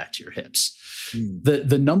closer back to your hips.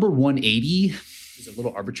 The number 180 is a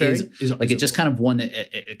little arbitrary. It's just kind of one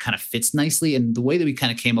that it kind of fits nicely. And the way that we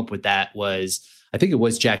kind of came up with that was, I think it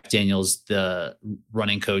was Jack Daniels, the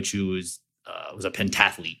running coach who was a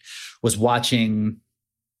pentathlete, was watching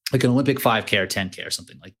like an Olympic 5K or 10K or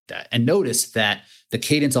something like that, and noticed that the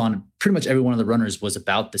cadence on pretty much every one of the runners was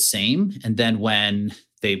about the same. And then when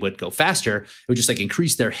they would go faster, it would just like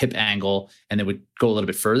increase their hip angle and they would go a little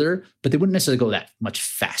bit further, but they wouldn't necessarily go that much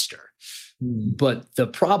faster. But the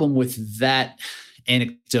problem with that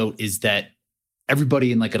anecdote is that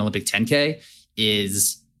everybody in like an Olympic 10K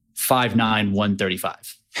is 5'9",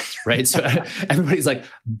 135, right? So everybody's like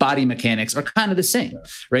body mechanics are kind of the same,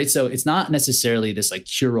 right? So it's not necessarily this like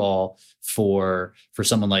cure-all for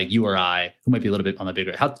someone like you or I, who might be a little bit on the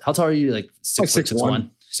bigger. How tall are you? Like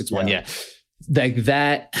 6'1", 6'1", yeah. Like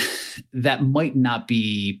that might not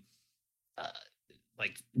be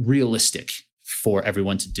like realistic for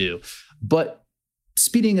everyone to do, but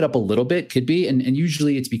speeding it up a little bit could be, and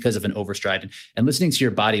usually it's because of an overstride, and listening to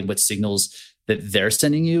your body and what signals that they're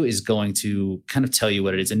sending you is going to kind of tell you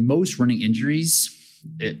what it is. And most running injuries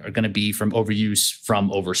are going to be from overuse,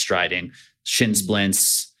 from overstriding, shin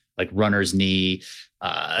splints, like runner's knee,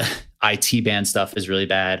 IT band stuff is really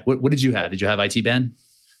bad. What did you have? Did you have IT band?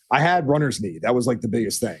 I had runner's knee. That was like the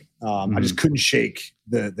biggest thing. I just couldn't shake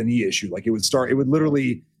the knee issue. Like it would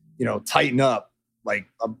literally, tighten up. Like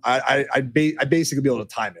I'd basically be able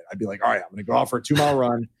to time it. I'd be like, all right, I'm going to go out for a 2-mile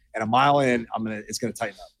run, and a mile in, it's going to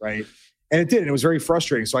tighten up. Right. And it did. And it was very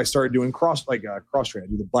frustrating. So I started doing cross train. I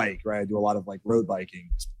do the bike, right? I do a lot of like road biking.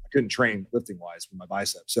 I couldn't train lifting wise with my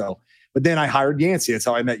biceps. But then I hired Yancey. That's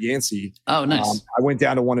how I met Yancey. Oh, nice. I went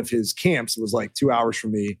down to one of his camps. It was like 2 hours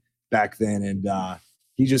from me back then. And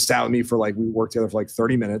he just sat with me for we worked together for like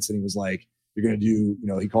 30 minutes. And he was like, you're going to do,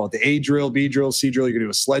 he called it the A drill, B drill, C drill. You're going to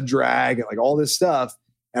do a sled drag and like all this stuff.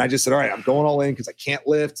 And I just said, all right, I'm going all in because I can't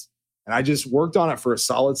lift. And I just worked on it for a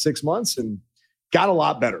solid 6 months. And got a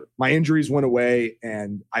lot better. My injuries went away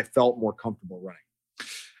and I felt more comfortable running.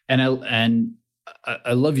 And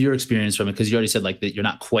I love your experience from it, because you already said like that you're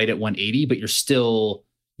not quite at 180, but you're still,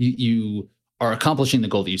 you are accomplishing the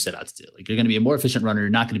goal that you set out to do. Like you're going to be a more efficient runner. You're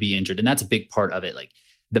not going to be injured. And that's a big part of it. Like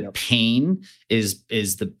the pain is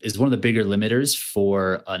one of the bigger limiters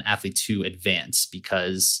for an athlete to advance,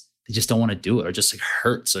 because they just don't want to do it, or just like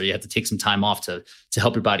hurts, or you have to take some time off to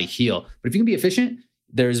help your body heal. But if you can be efficient,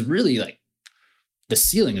 there's really like the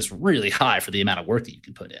ceiling is really high for the amount of work that you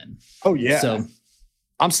can put in. Oh yeah. So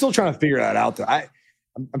I'm still trying to figure that out though.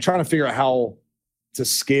 I'm trying to figure out how to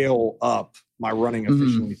scale up my running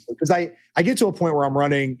efficiently, because I get to a point where I'm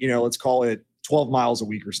running, let's call it 12 miles a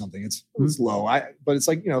week or something. It's low. But it's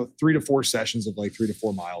like, 3 to 4 sessions of like 3 to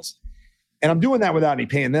 4 miles. And I'm doing that without any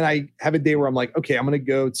pain. Then I have a day where I'm like, okay, I'm going to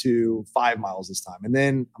go to 5 miles this time. And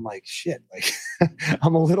then I'm like, shit, like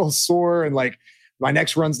I'm a little sore and like my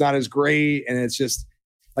next run's not as great. And it's just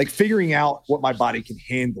like figuring out what my body can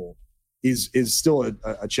handle is still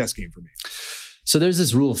a chess game for me. So there's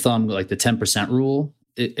this rule of thumb, like the 10% rule.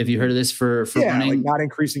 Have you heard of this for running? Like not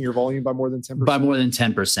increasing your volume by more than 10%. By more than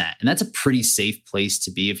 10. And that's a pretty safe place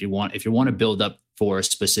to be if you want to build up for a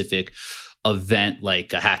specific event,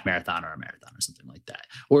 like a half marathon or a marathon or something like that.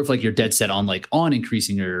 Or if like you're dead set on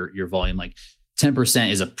increasing your volume, like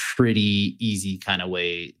 10% is a pretty easy kind of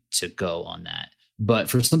way to go on that. But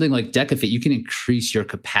for something like DecaFit, you can increase your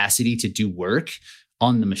capacity to do work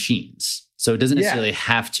on the machines. So it doesn't necessarily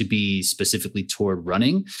have to be specifically toward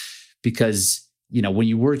running, because, when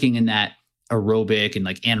you're working in that aerobic and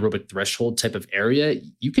like anaerobic threshold type of area,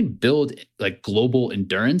 you can build like global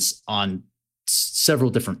endurance on several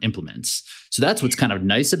different implements. So that's what's kind of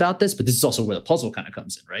nice about this, but this is also where the puzzle kind of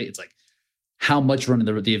comes in, right? It's like how much running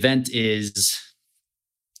the event is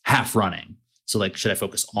half running. So like, should I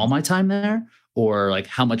focus all my time there, or like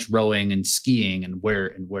how much rowing and skiing and where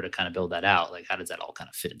to kind of build that out? Like, how does that all kind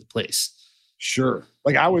of fit into place? Sure.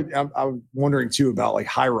 Like I was wondering too about like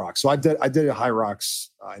High Rocks. So I did a High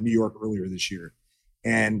Rocks in New York earlier this year,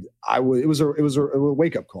 and it was a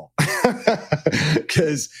wake up call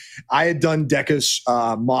because I had done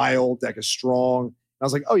Deca mile, Deca strong. And I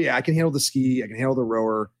was like, oh yeah, I can handle the ski. I can handle the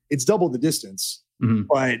rower. It's double the distance,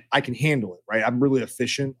 but I can handle it. Right. I'm really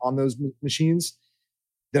efficient on those machines.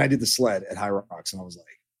 Then I did the sled at High Rocks, and I was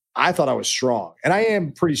like, I thought I was strong, and I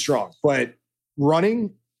am pretty strong, but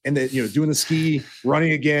running and then, doing the ski,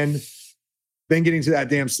 running again, then getting to that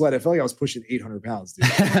damn sled, I felt like I was pushing 800 pounds, dude.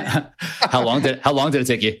 How long did it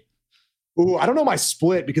take you? Ooh, I don't know my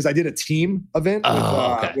split, because I did a team event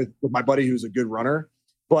with my buddy who's a good runner.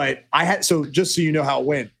 But so just so you know how it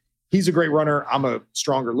went, he's a great runner. I'm a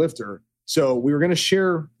stronger lifter. So we were going to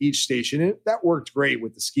share each station. That worked great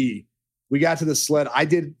with the ski. We got to the sled. I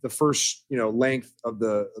did the first, length of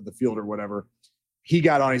the field or whatever. He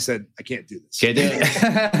got on. He said, I can't do this. Can't do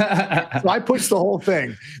it. So I pushed the whole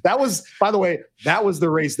thing. That was, by the way, the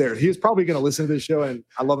race there. He was probably going to listen to this show, and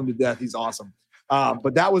I love him to death. He's awesome.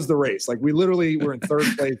 But that was the race. Like we literally were in third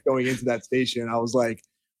place going into that station. I was like,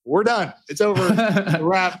 we're done. It's over. It's a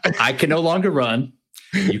wrap. I can no longer run.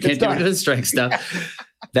 You can't do any of the strength stuff.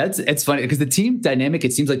 It's funny because the team dynamic,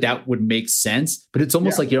 it seems like that would make sense, but it's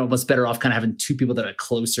almost like you're almost better off kind of having two people that are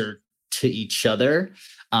closer to each other.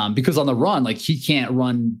 Because on the run, like he can't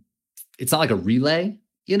run. It's not like a relay,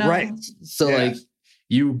 Right. So like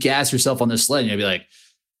you gas yourself on this sled and you'll be like,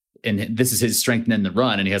 and this is his strength in the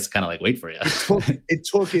run. And he has to kind of like wait for you. It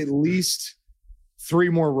took at least 3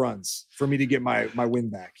 more runs for me to get my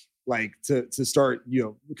wind back. Like to start,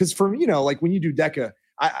 because for me, like when you do Deca,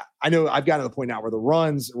 I know I've gotten to the point now where the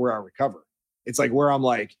runs are where I recover. It's like where I'm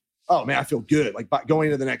like, oh man, I feel good. Like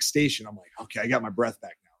going to the next station, I'm like, okay, I got my breath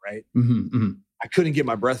back now. Right. I couldn't get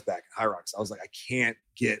my breath back at High Rocks. I was like, I can't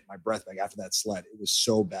get my breath back after that sled. It was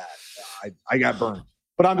so bad. I got burned.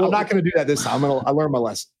 But I'm not going to do that this time. I learned my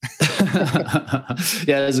lesson.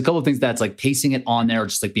 Yeah, there's a couple of things that's like pacing it on there, or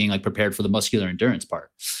just like being like prepared for the muscular endurance part.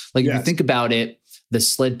 Like if you think about it, the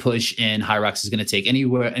sled push in High Rocks is going to take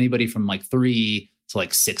anybody from like 3 to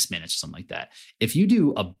like 6 minutes or something like that. If you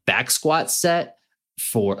do a back squat set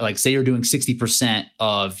for like, say you're doing 60%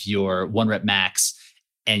 of your 1 rep max,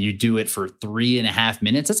 and you do it for 3.5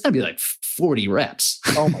 minutes, that's going to be like 40 reps.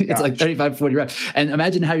 Oh my gosh. It's like 35, 40 reps. And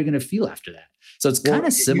imagine how you're going to feel after that. So it's kind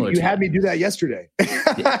of similar. You had me do that yesterday.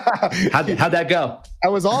 How'd that go?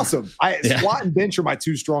 That was awesome. Squat and bench are my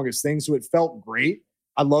 2 strongest things. So it felt great.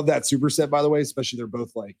 I love that superset, by the way, especially they're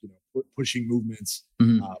both like, pushing movements,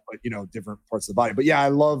 but different parts of the body. But yeah, I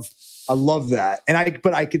love that. And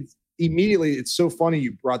I could immediately, it's so funny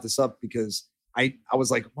you brought this up, because I was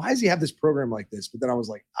like, why does he have this program like this? But then I was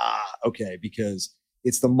like, okay, because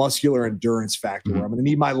It's the muscular endurance factor where I'm going to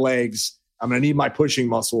need my legs. I'm going to need my pushing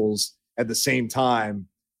muscles at the same time.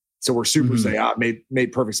 So we're super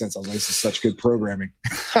made perfect sense. I was like, this is such good programming.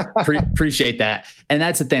 Appreciate that. And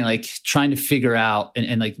that's the thing, like trying to figure out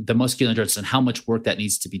and like the muscular endurance and how much work that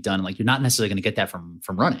needs to be done. Like you're not necessarily going to get that from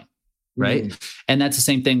running. Right. And that's the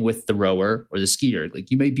same thing with the rower or the skier.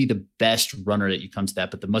 Like you may be the best runner that you come to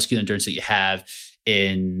that, but the muscular endurance that you have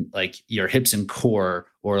in like your hips and core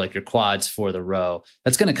or like your quads for the row,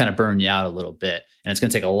 that's going to kind of burn you out a little bit. And it's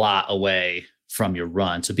going to take a lot away from your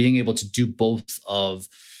run. So being able to do both of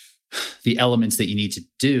the elements that you need to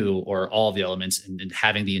do, or all of the elements, and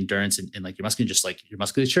having the endurance and like your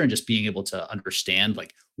musculature and just being able to understand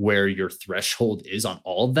like where your threshold is on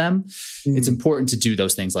all of them. It's important to do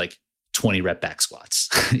those things like 20 rep back squats,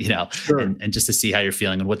 and just to see how you're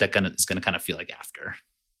feeling and what that is going to kind of feel like after.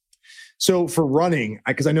 So for running,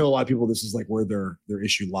 because I know a lot of people, this is like where their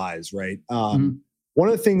issue lies, right? One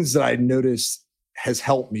of the things that I noticed has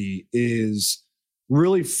helped me is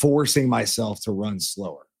really forcing myself to run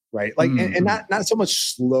slower. Right. Like, and not so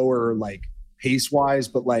much slower, like pace wise,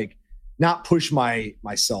 but like not push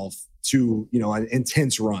myself to, an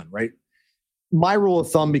intense run. Right. My rule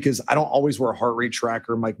of thumb, because I don't always wear a heart rate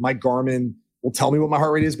tracker. Like my Garmin will tell me what my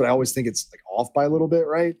heart rate is, but I always think it's like off by a little bit.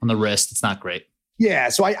 Right. On the wrist. It's not great. Yeah.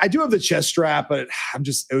 So I do have the chest strap, but I'm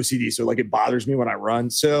just OCD. So like it bothers me when I run.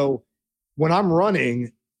 So when I'm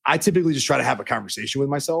running, I typically just try to have a conversation with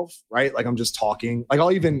myself. Right. Like I'm just talking. Like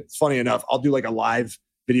funny enough, I'll do like a live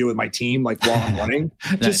video with my team, like while I'm running,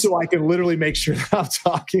 just so I can literally make sure that I'm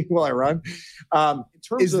talking while I run.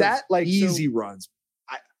 Is that like easy runs?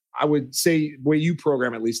 I would say the way you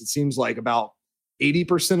program, at least, it seems like about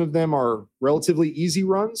 80% of them are relatively easy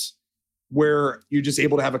runs where you're just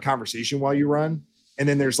able to have a conversation while you run. And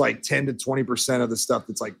then there's like 10 to 20% of the stuff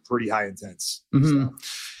that's like pretty high intense.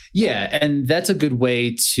 Yeah. And that's a good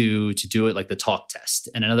way to do it, like the talk test.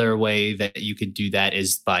 And another way that you could do that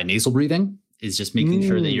is by nasal breathing. Is just making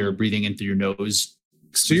sure that you're breathing in through your nose.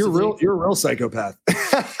 So you're a real psychopath.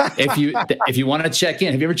 if you want to check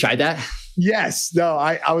in, have you ever tried that? Yes. No,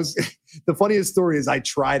 I was, the funniest story is I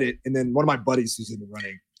tried it. And then one of my buddies who's into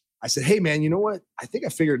running, I said, hey man, you know what? I think I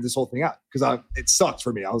figured this whole thing out because it sucked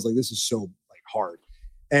for me. I was like, this is so like hard.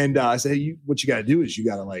 And I said, hey, what you got to do is you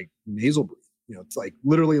got to like nasal breathe, it's like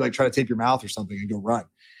literally like try to tape your mouth or something and go run.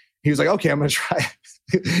 He was like, okay, I'm going to try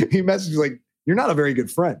it. He messaged me like, you're not a very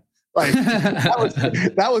good friend. Like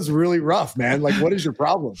that was really rough, man. Like, what is your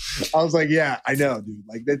problem? I was like, yeah, I know, dude.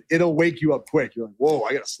 Like it'll wake you up quick. You're like, whoa,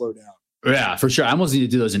 I got to slow down. Yeah, for sure. I almost need to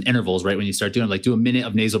do those in intervals, right? When you start doing like do a minute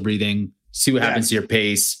of nasal breathing, see what happens to your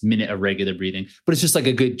pace, minute of regular breathing. But it's just like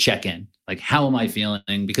a good check-in. Like, how am I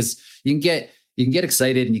feeling? Because you can get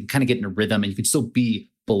excited and you can kind of get in a rhythm and you can still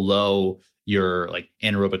be below your like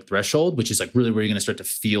anaerobic threshold, which is like really where you're going to start to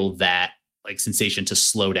feel that like sensation to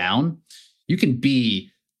slow down. You can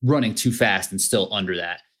be running too fast and still under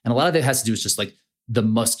that. And a lot of it has to do with just like the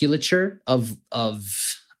musculature of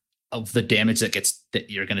the damage that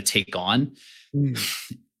you're going to take on.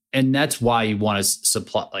 And that's why you want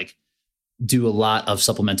to do a lot of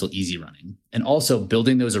supplemental easy running, and also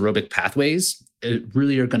building those aerobic pathways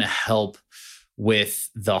really are going to help with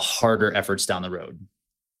the harder efforts down the road.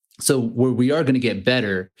 So where we are going to get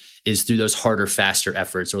better is through those harder, faster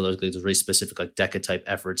efforts, or those really specific like DECA type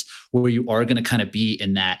efforts, where you are going to kind of be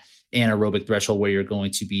in that anaerobic threshold where you're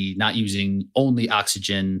going to be not using only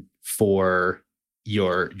oxygen for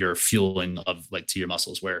your fueling of like to your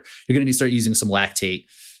muscles, where you're going to start using some lactate.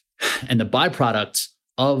 And the byproduct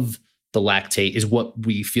of the lactate is what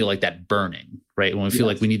we feel like that burning, right? When we feel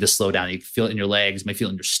like we need to slow down, you can feel it in your legs, you might feel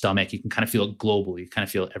it in your stomach, you can kind of feel it globally, you kind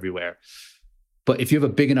of feel it everywhere. But if you have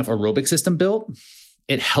a big enough aerobic system built,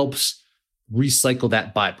 it helps recycle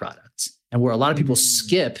that byproduct. And where a lot of people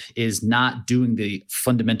skip is not doing the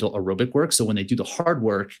fundamental aerobic work. So when they do the hard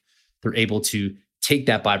work, they're able to take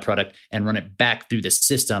that byproduct and run it back through the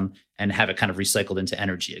system and have it kind of recycled into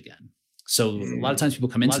energy again. So a lot of times people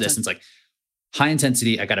come into this and it's like high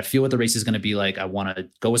intensity. I got to feel what the race is going to be like. I want to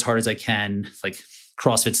go as hard as I can. Like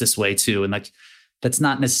CrossFit's this way too. And like, that's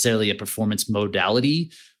not necessarily a performance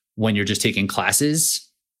modality when you're just taking classes.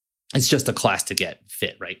 It's just a class to get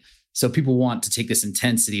fit, right? So people want to take this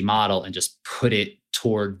intensity model and just put it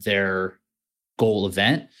toward their goal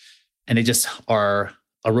event, and they just are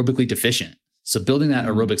aerobically deficient. So building that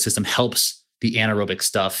aerobic system helps the anaerobic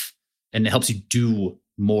stuff, and it helps you do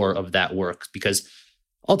more of that work, because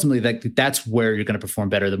ultimately that's where you're going to perform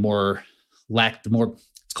better. The more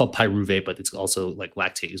it's called pyruvate, but it's also like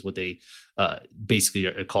lactate is what they basically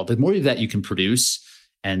are called. The more of that you can produce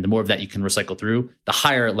and the more of that you can recycle through, the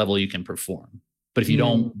higher level you can perform. But if you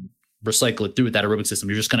don't recycle it through with that aerobic system,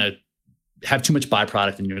 you're just going to have too much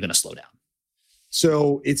byproduct and you're going to slow down.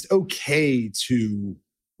 So it's okay to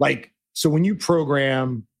so when you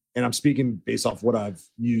program, and I'm speaking based off what I've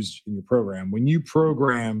used in your program, when you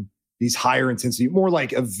program these higher intensity, more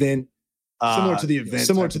like event, similar to the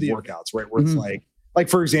workouts, right? Where it's like,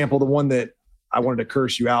 for example, the one that I wanted to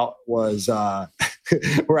curse you out was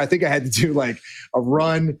where I think I had to do like a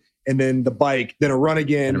run and then the bike, then a run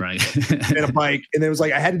again, and a bike. And then it was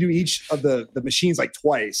like, I had to do each of the machines like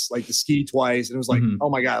twice, like the ski twice. And it was like, oh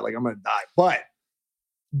my God, like I'm going to die. But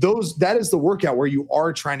that is the workout where you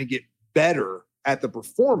are trying to get better at the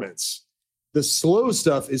performance. The slow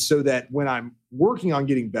stuff is so that when I'm working on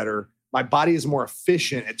getting better, my body is more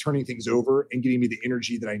efficient at turning things over and getting me the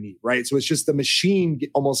energy that I need, right? So it's just the machine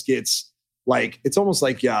almost gets like, it's almost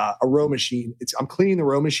like a row machine. I'm cleaning the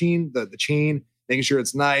row machine, the chain, making sure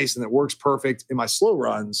it's nice and it works perfect in my slow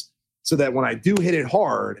runs so that when I do hit it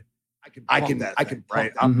hard, I can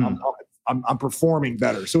right? I'm performing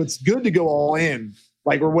better. So it's good to go all in,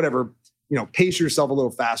 like, or whatever, pace yourself a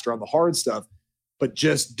little faster on the hard stuff, but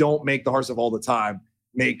just don't make the hard stuff all the time.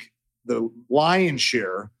 Make the lion's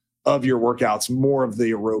share of your workouts more of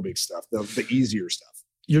the aerobic stuff, the easier stuff.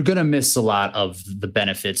 You're going to miss a lot of the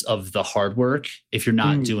benefits of the hard work if you're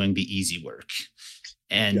not doing the easy work.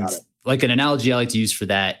 And like an analogy I like to use for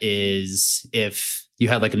that is if you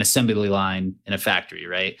have like an assembly line in a factory,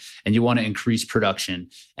 right? And you want to increase production.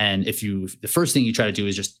 And the first thing you try to do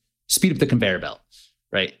is just speed up the conveyor belt,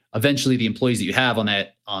 right? Eventually the employees that you have on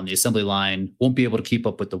the assembly line won't be able to keep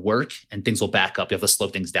up with the work and things will back up. You have to slow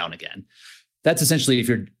things down again. That's essentially if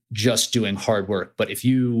you're just doing hard work. But if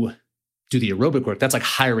you do the aerobic work, that's like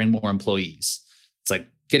hiring more employees. It's like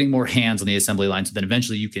getting more hands on the assembly line. So then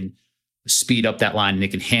eventually you can speed up that line and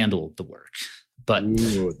it can handle the work. But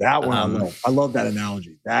that one, I love that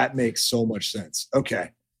analogy. That makes so much sense.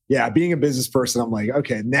 Okay. Yeah. Being a business person, I'm like,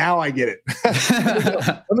 okay, now I get it.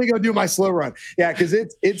 Let me go do my slow run. Yeah. Cause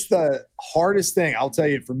it's the hardest thing, I'll tell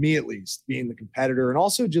you, for me, at least, being the competitor. And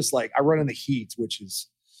also just like I run in the heat, which is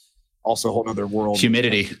also a whole nother world.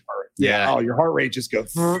 Humidity. Yeah. Oh, your heart rate just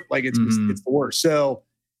goes like it's the worst. So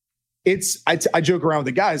I joke around with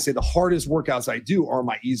the guys, say the hardest workouts I do are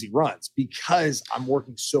my easy runs because I'm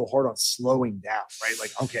working so hard on slowing down, right? Like,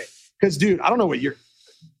 okay. Cause dude, I don't know what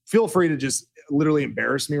feel free to just literally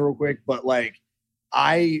embarrass me real quick. But like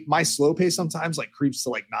my slow pace sometimes like creeps to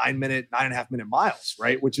like 9.5 minute miles,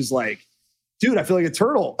 right? Which is like, dude, I feel like a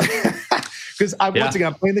turtle because once again,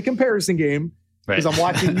 I'm playing the comparison game. Because I'm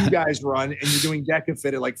watching you guys run and you're doing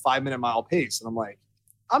DecaFit at like 5 minute mile pace. And I'm like,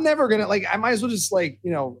 I'm never going to I might as well just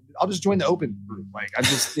I'll just join the open group. Like I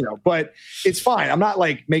just, but it's fine. I'm not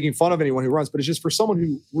like making fun of anyone who runs, but it's just for someone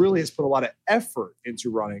who really has put a lot of effort into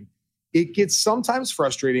running. It gets sometimes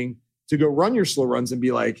frustrating to go run your slow runs and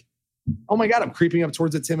be like, oh my God, I'm creeping up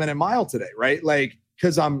towards a 10 minute mile today. Right. Like,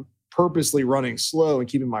 cause I'm purposely running slow and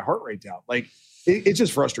keeping my heart rate down. Like it's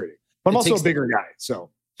just frustrating, but I'm also a bigger guy. So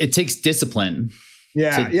it takes discipline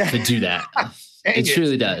to do that. It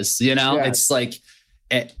truly does. It's like,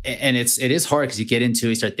 and it is hard because you get into it,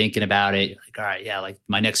 you start thinking about it. You're like, all right, like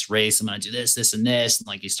my next race, I'm going to do this, this, and this. And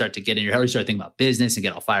like you start to get in your head, you start thinking about business and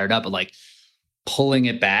get all fired up. But like pulling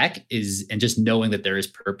it back and just knowing that there is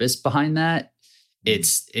purpose behind that,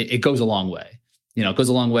 it goes a long way. It goes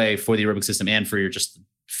a long way for the aerobic system and for your just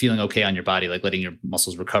feeling okay on your body, like letting your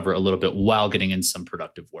muscles recover a little bit while getting in some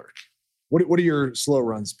productive work. What are your slow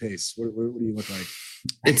runs pace? What do you look like?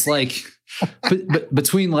 It's like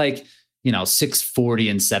between like, 640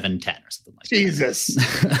 and 710 or something like Jesus.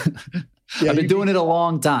 that. I've been doing it a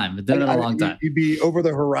long time. You'd be over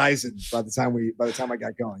the horizon by the time I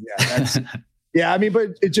got going. Yeah.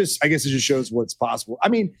 But I guess it just shows what's possible.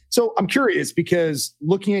 So I'm curious because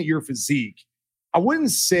looking at your physique, I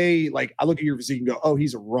wouldn't say like, I look at your physique and go, oh,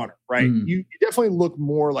 he's a runner, right? You definitely look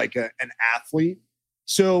more like an athlete.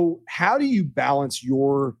 So how do you balance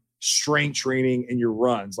your strength training and your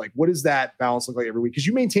runs? Like, what does that balance look like every week? Because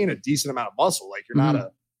you maintain a decent amount of muscle. Like you're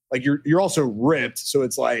not you're also ripped. So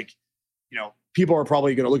it's like, people are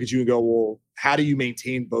probably going to look at you and go, well, how do you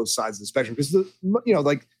maintain both sides of the spectrum? Because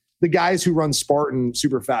like the guys who run Spartan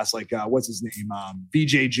super fast, like what's his name?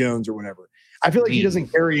 VJ Jones or whatever. I feel like he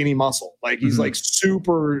doesn't carry any muscle. Like he's like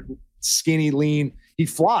super skinny, lean. He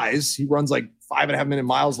flies. He runs like 5.5 minute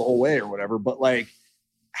miles the whole way or whatever. But like,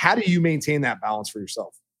 how do you maintain that balance for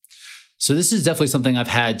yourself? So this is definitely something I've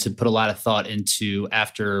had to put a lot of thought into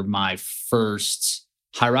after my first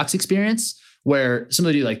Hyrox experience, where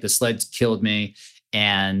somebody like the sleds killed me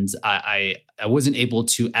and I wasn't able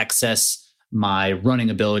to access my running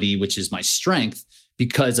ability, which is my strength,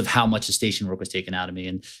 because of how much the station work was taken out of me.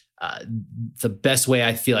 And the best way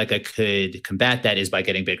I feel like I could combat that is by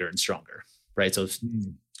getting bigger and stronger, right? So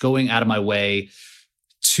going out of my way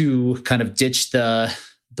to kind of ditch the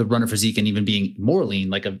runner physique and even being more lean,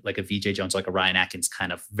 like a VJ Jones, like a Ryan Atkins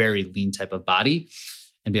kind of very lean type of body,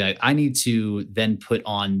 and be like, I need to then put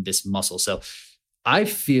on this muscle. So I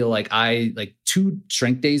feel like 2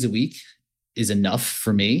 strength days a week is enough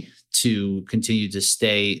for me to continue to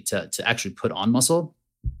to actually put on muscle.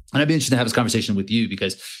 And I'd be interested to have this conversation with you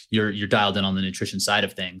because you're dialed in on the nutrition side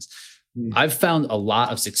of things. I've found a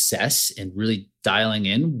lot of success in really dialing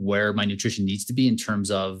in where my nutrition needs to be in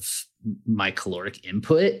terms of my caloric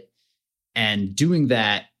input, and doing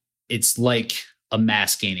that. It's like a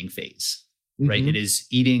mass gaining phase, right? It is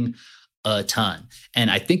eating a ton.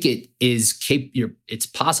 And I think it is it's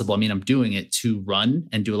possible. I mean, I'm doing it to run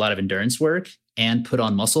and do a lot of endurance work and put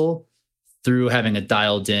on muscle through having a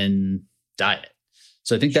dialed in diet.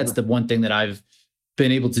 So I think that's the one thing that I've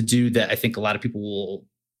been able to do that I think a lot of people will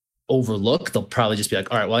overlook. They'll probably just be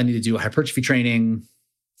like, all right, well, I need to do hypertrophy training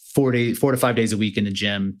 4 to 5 days a week in the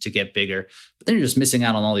gym to get bigger. But then you're just missing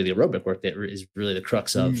out on all of the aerobic work that is really the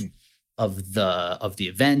crux of the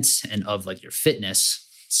event and of like your fitness.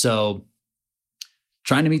 So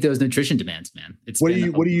trying to meet those nutrition demands, man. What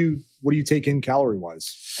do you take in calorie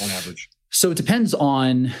wise on average? So it depends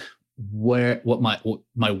on what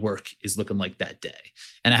my work is looking like that day.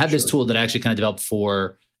 And I have this tool that I actually kind of developed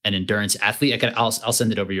for an endurance athlete. I'll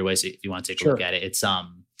send it over your way so if you want to take a look at it. It's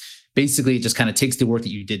basically it just kind of takes the work that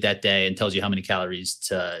you did that day and tells you how many calories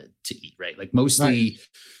to eat, right? Like most of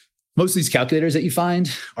these calculators that you find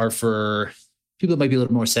are for people that might be a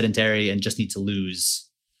little more sedentary and just need to lose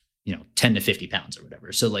 10 to 50 pounds or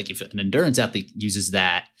whatever. So like if an endurance athlete uses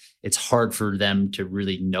that, it's hard for them to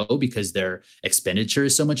really know because their expenditure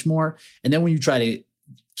is so much more. And then when you try to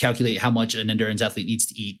calculate how much an endurance athlete needs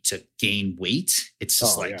to eat to gain weight, it's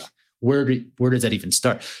just where does that even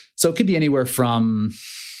start? So it could be anywhere from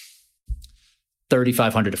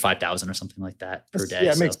 3,500 to 5,000 or something like that per day.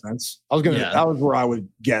 Yeah, it makes sense. That was where I would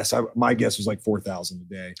guess. My guess was like 4,000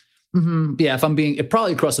 a day. Yeah, it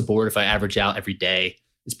probably across the board, if I average out every day,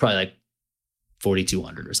 it's probably like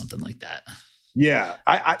 4,200 or something like that. Yeah.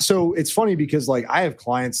 So it's funny because like I have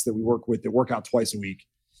clients that we work with that work out twice a week,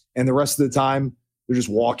 and the rest of the time they're just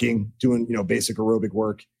walking, doing, basic aerobic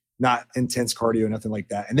work, not intense cardio, nothing like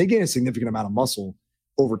that. And they gain a significant amount of muscle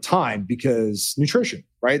over time because nutrition,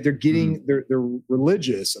 right? They're getting, they're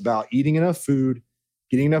religious about eating enough food,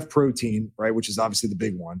 getting enough protein, right? Which is obviously the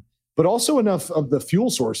big one, but also enough of the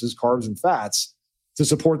fuel sources, carbs and fats, to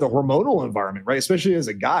support the hormonal environment, right? Especially as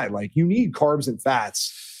a guy, like you need carbs and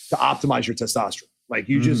fats to optimize your testosterone. Like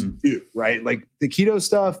you just do, right? Like the keto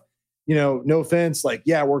stuff, no offense, like,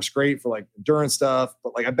 yeah, it works great for like endurance stuff.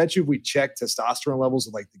 But like, I bet you if we check testosterone levels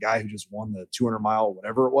of like the guy who just won the 200-mile,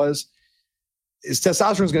 whatever it was, his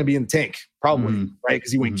testosterone is going to be in the tank probably, right?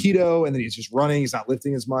 Because he went keto and then he's just running. He's not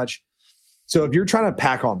lifting as much. So if you're trying to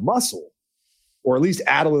pack on muscle, or at least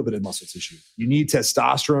add a little bit of muscle tissue, you need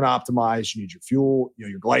testosterone optimized, you need your fuel,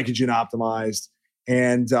 your glycogen optimized,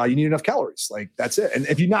 and you need enough calories. Like that's it. And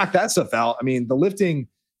if you knock that stuff out, I mean,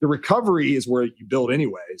 the recovery is where you build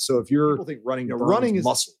anyway. So if people think running is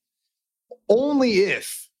muscle, only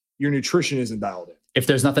if your nutrition isn't dialed in. If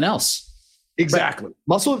there's nothing else. Exactly. Right.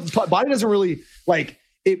 Muscle, body doesn't really like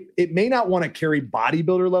it. It may not want to carry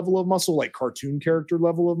bodybuilder level of muscle, like cartoon character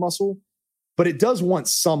level of muscle, but it does want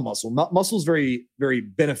some muscle. Muscle is very, very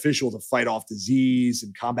beneficial to fight off disease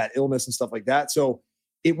and combat illness and stuff like that. So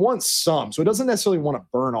it wants some. So it doesn't necessarily want to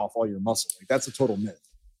burn off all your muscle. Like that's a total myth.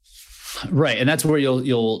 Right. And that's where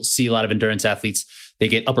you'll see a lot of endurance athletes. They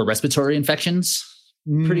get upper respiratory infections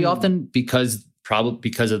pretty often because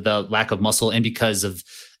of the lack of muscle and because of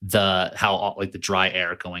the dry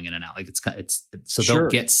air going in and out. Like they'll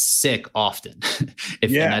get sick often.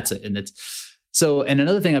 And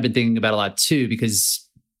another thing I've been thinking about a lot too, because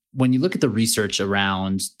when you look at the research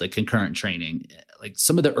around the concurrent training, like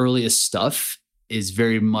some of the earliest stuff is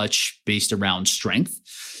very much based around strength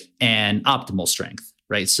and optimal strength,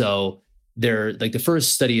 right? So they're like the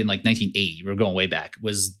first study in like 1980, we're going way back,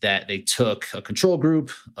 was that they took a control group,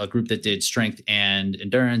 a group that did strength and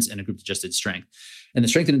endurance, and a group that just did strength. And the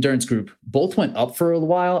strength and endurance group both went up for a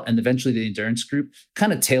while, and eventually the endurance group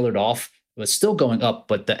kind of tailored off. It was still going up,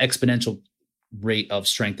 but the exponential rate of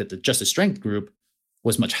strength at the just the strength group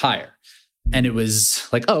was much higher. And it was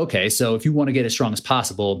like, oh, okay, so if you want to get as strong as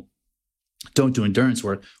possible, don't do endurance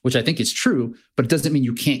work, which I think is true, but it doesn't mean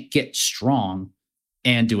you can't get strong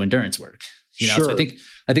and do endurance work. So I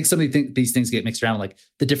think some of these things get mixed around, like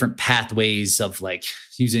the different pathways of like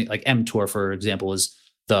using like mTOR, for example, is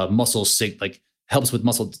the muscle helps with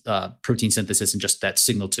muscle protein synthesis and just that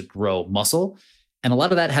signal to grow muscle. And a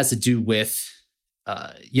lot of that has to do with,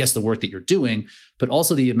 yes, the work that you're doing, but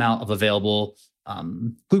also the amount of available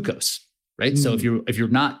glucose, right? So if you're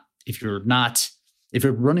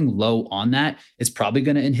running low on that, it's probably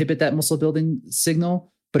going to inhibit that muscle building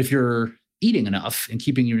signal. But if you're eating enough and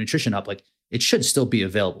keeping your nutrition up, like it should still be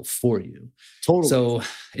available for you. Totally. So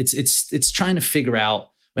it's trying to figure out,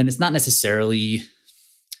 and it's not necessarily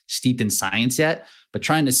steeped in science yet, but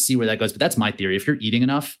trying to see where that goes. But that's my theory. If you're eating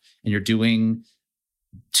enough and you're doing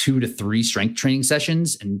 2 to 3 strength training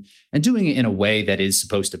sessions and doing it in a way that is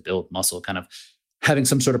supposed to build muscle, kind of having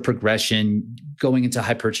some sort of progression, going into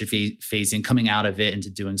hypertrophy phasing, coming out of it into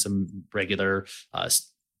doing some regular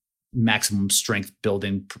maximum strength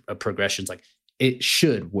building progressions, like it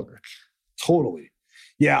should work. Totally.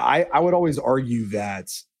 Yeah. I would always argue that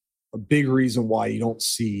a big reason why you don't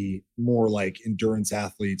see more like endurance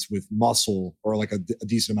athletes with muscle or like a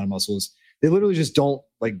decent amount of muscle is they literally just don't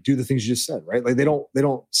like do the things you just said, right? Like they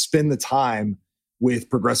don't spend the time with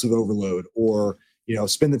progressive overload or,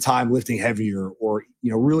 spend the time lifting heavier or,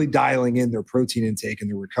 really dialing in their protein intake and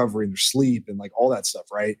their recovery and their sleep and like all that stuff,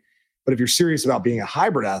 right? But if you're serious about being a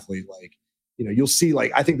hybrid athlete, like, you'll see,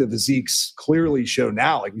 like, I think the physiques clearly show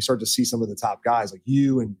now, like we start to see some of the top guys like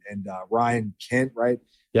you and Ryan Kent, right?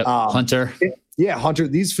 Yep. Hunter. Yeah. Hunter,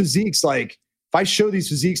 these physiques, like if I show these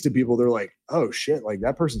physiques to people, they're like, oh shit, like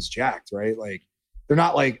that person's jacked, right? Like they're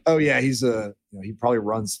not like, oh yeah, he's he probably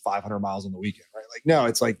runs 500 miles on the weekend, right? Like, no,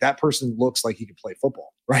 it's like that person looks like he could play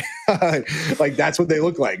football, right? Like that's what they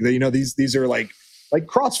look like. These are like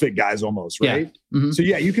CrossFit guys almost, right? Yeah. Mm-hmm. So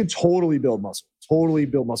yeah, you can totally build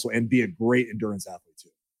muscle and be a great endurance athlete too.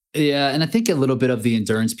 Yeah. And I think a little bit of the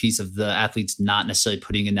endurance piece of the athletes not necessarily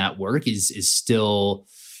putting in that work is still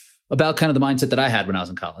about kind of the mindset that I had when I was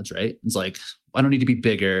in college, right? It's like, I don't need to be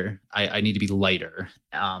bigger. I need to be lighter.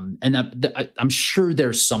 And I'm sure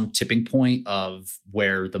there's some tipping point of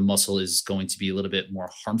where the muscle is going to be a little bit more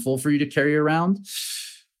harmful for you to carry around.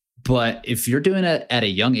 But if you're doing it at a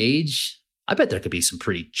young age, I bet there could be some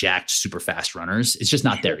pretty jacked, super fast runners. It's just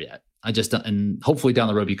not there yet. And hopefully down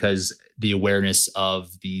the road, because the awareness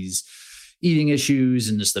of these eating issues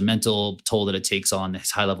and just the mental toll that it takes on these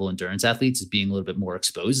high level endurance athletes is being a little bit more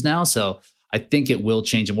exposed now. So I think it will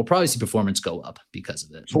change and we'll probably see performance go up because of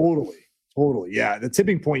it. Totally. Yeah. The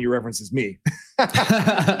tipping point you reference is me.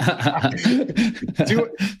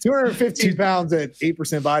 215 pounds at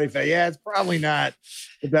 8% body fat. Yeah. It's probably not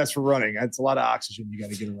the best for running. It's a lot of oxygen you got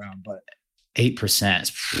to get around, but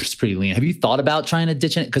 8%. It's pretty lean. Have you thought about trying to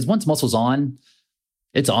ditch it? Because once muscle's on,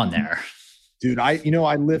 it's on there. Dude, I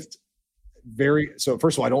lift so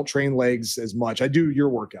first of all, I don't train legs as much. I do your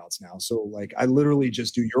workouts now. So like I literally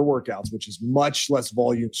just do your workouts, which is much less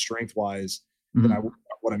volume strength wise than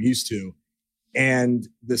what I'm used to. And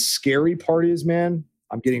the scary part is, man,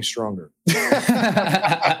 I'm getting stronger. So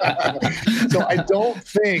I don't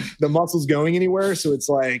think the muscle's going anywhere. So it's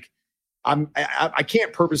like, I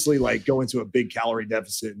can't purposely like go into a big calorie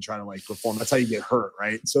deficit and try to like perform. That's how you get hurt.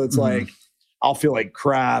 Right. So it's like, I'll feel like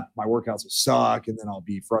crap. My workouts will suck. And then I'll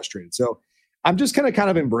be frustrated. So I'm just going to kind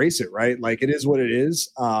of embrace it. Right. Like it is what it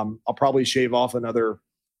is. I'll probably shave off another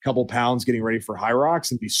couple pounds getting ready for High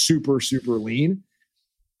Rocks and be super, super lean.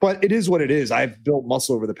 But it is what it is. I've built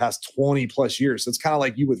muscle over the past 20 plus years. So it's kind of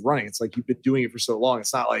like you with running. It's like you've been doing it for so long.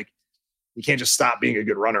 It's not like you can't just stop being a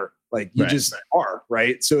good runner. Like you just are,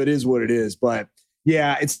 right? So it is what it is. But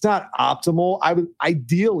yeah, it's not optimal. I would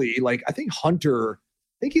ideally, like, I think Hunter,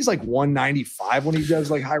 he's like 195 when he does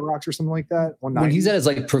like High Rocks or something like that. When he's at his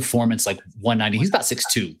like performance, like 190, he's about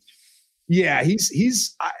 6'2". Yeah,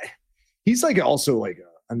 he's like also like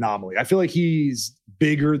an anomaly. I feel like he's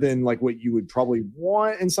bigger than like what you would probably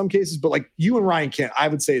want in some cases. But like you and Ryan Kent, I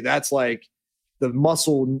would say that's like the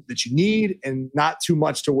muscle that you need and not too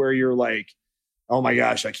much to where you're like, oh my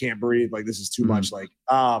gosh, I can't breathe. Like this is too much. Like,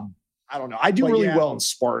 I don't know. I do really well in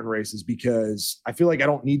Spartan races because I feel like I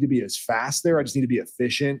don't need to be as fast there. I just need to be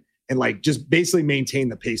efficient and like just basically maintain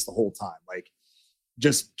the pace the whole time. Like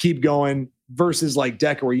just keep going versus like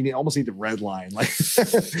DECA where you almost need the red line. Like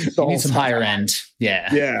you need some higher end.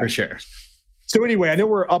 Yeah, for sure. So anyway, I know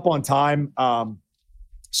we're up on time.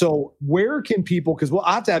 So where can people, because we'll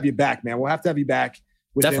have to have you back, man. We'll have to have you back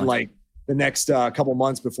within like the next couple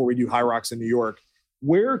months before we do High Rocks in New York.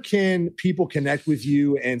 Where can people connect with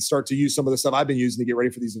you and start to use some of the stuff I've been using to get ready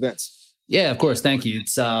for these events? Yeah, of course. Thank you.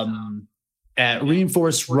 It's at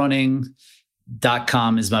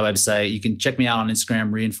reinforcerunning.com is my website. You can check me out on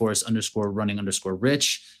Instagram,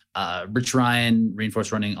 reinforce_running_Rich. Rich Ryan,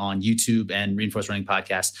 Reinforce Running on YouTube and Reinforce Running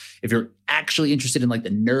podcast. If you're actually interested in like the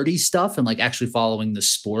nerdy stuff and like actually following the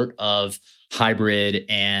sport of Hybrid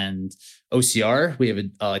and OCR. We have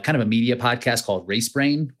a kind of a media podcast called Race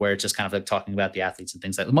Brain, where it's just kind of like talking about the athletes and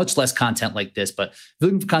things like that. Much less content like this, but if you're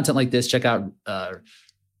looking for content like this, check out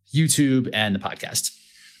YouTube and the podcast.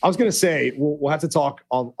 I was going to say, we'll have to talk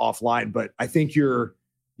offline, but I think your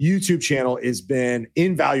YouTube channel has been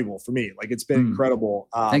invaluable for me. Like, it's been incredible.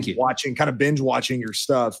 Thank you. Binge watching your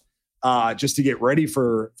stuff just to get ready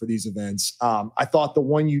for these events. I thought the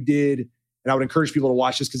one you did, and I would encourage people to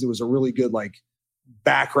watch this because it was a really good like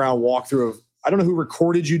background walkthrough of, I don't know who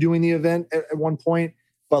recorded you doing the event at one point,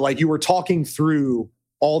 but like you were talking through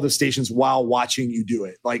all the stations while watching you do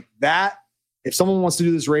it. Like that, if someone wants to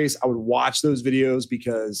do this race, I would watch those videos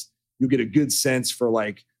because you'll get a good sense for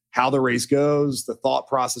like how the race goes, the thought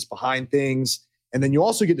process behind things. And then you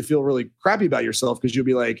also get to feel really crappy about yourself because you'll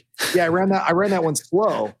be like, yeah, I ran that one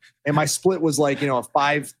slow. And my split was like, a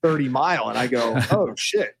 5:30 mile. And I go, oh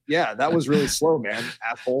shit. Yeah, that was really slow, man,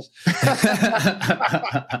 asshole.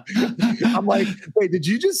 I'm like, wait, did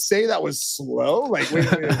you just say that was slow? Like, wait,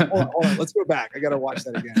 hold on. Let's go back. I got to watch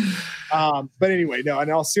that again. But anyway, no,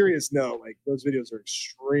 and on a serious note, like those videos are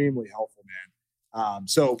extremely helpful, man.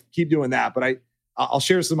 So keep doing that. But I'll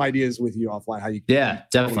share some ideas with you offline how you can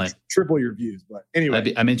definitely triple your views. But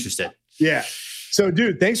anyway, I'm interested. Yeah. So,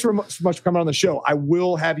 dude, thanks so much for coming on the show. I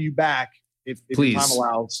will have you back if time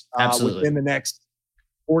allows. Absolutely. Within the next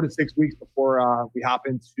 4 to 6 weeks before we hop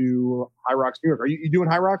into High Rocks, New York. Are you doing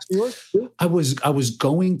High Rocks, New York too? I was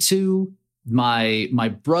going to. My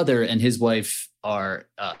brother and his wife are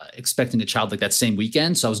expecting a child like that same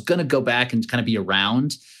weekend, so I was gonna go back and kind of be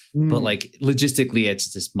around. But like logistically,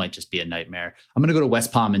 this might just be a nightmare. I'm gonna go to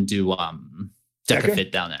West Palm and do Deca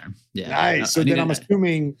Fit down there. Yeah, nice. So then I'm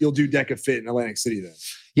assuming you'll do Deca Fit in Atlantic City then.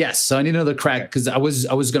 Yes. So I need another crack because I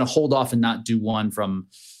was gonna hold off and not do one from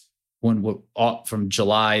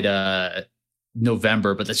July to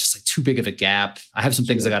November, but that's just like too big of a gap. I have some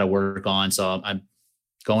things I got to work on, so I'm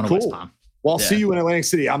going to West Palm. Well, I'll see you in Atlantic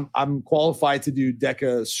City. I'm qualified to do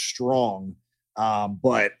Deca Strong,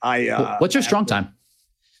 but what's your strong time?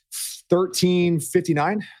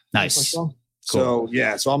 13:59. Nice. Cool. So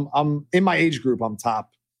yeah, so I'm in my age group. I'm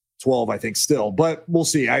top 12, I think, still, but we'll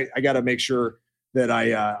see. I got to make sure that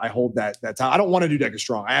I hold that time. I don't want to do Deca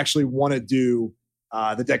Strong. I actually want to do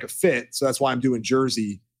the Deca Fit. So that's why I'm doing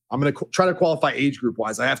Jersey. I'm going to try to qualify age group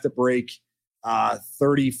wise. I have to break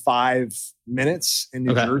 35 minutes in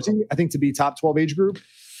New Jersey, I think, to be top 12 age group.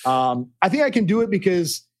 I think I can do it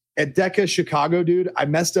because at Deca Chicago, dude, I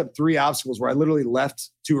messed up 3 obstacles where I literally left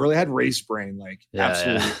too early. I had race brain,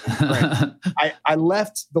 absolutely. Yeah. I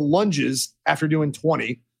left the lunges after doing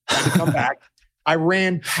 20 to come back. I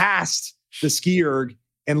ran past the ski erg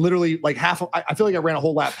and literally like I feel like I ran a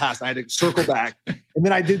whole lap past. I had to circle back. And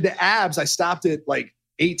then I did the abs. I stopped at like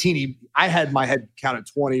 18. I had my head count at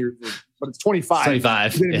 20, but it's 25.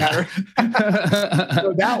 25. It didn't matter.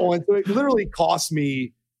 So that one, so it literally cost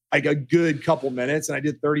me like a good couple minutes, and I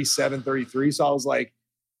did 37, 33. So I was like,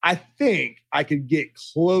 I think I could get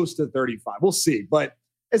close to 35. We'll see, but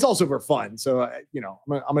it's also for fun. So, I'm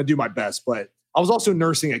going to do my best, but I was also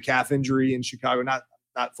nursing a calf injury in Chicago. Not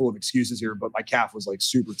full of excuses here, but my calf was like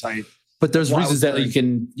super tight. But there's reasons that you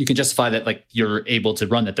can justify that, like you're able to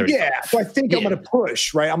run the 35. Yeah. So I think I'm going to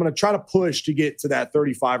push, right? I'm going to try to push to get to that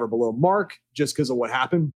 35 or below mark just because of what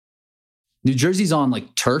happened. New Jersey's on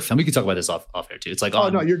like turf, and we can talk about this off air too. It's like, oh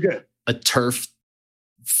no, you're good. A turf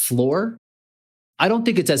floor. I don't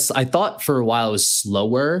think it's I thought for a while it was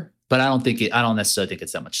slower, but I don't necessarily think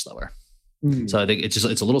it's that much slower. So I think it's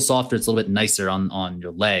a little softer. It's a little bit nicer on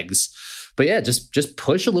your legs, but yeah, just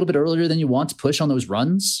push a little bit earlier than you want to push on those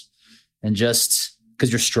runs, and just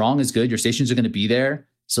because you're strong is good. Your stations are going to be there.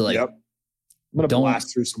 So like, I'm going to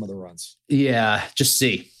blast through some of the runs. Yeah. Just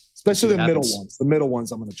see. Especially the middle ones. The middle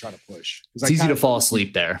ones I'm going to try to push. It's easy to fall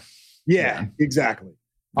asleep there. Yeah, exactly.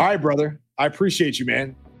 All right, brother. I appreciate you,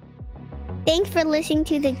 man. Thanks for listening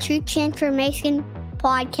to the True Transformation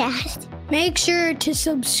Podcast. Make sure to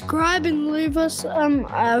subscribe and leave us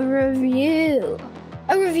a review.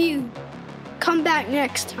 Come back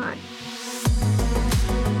next time.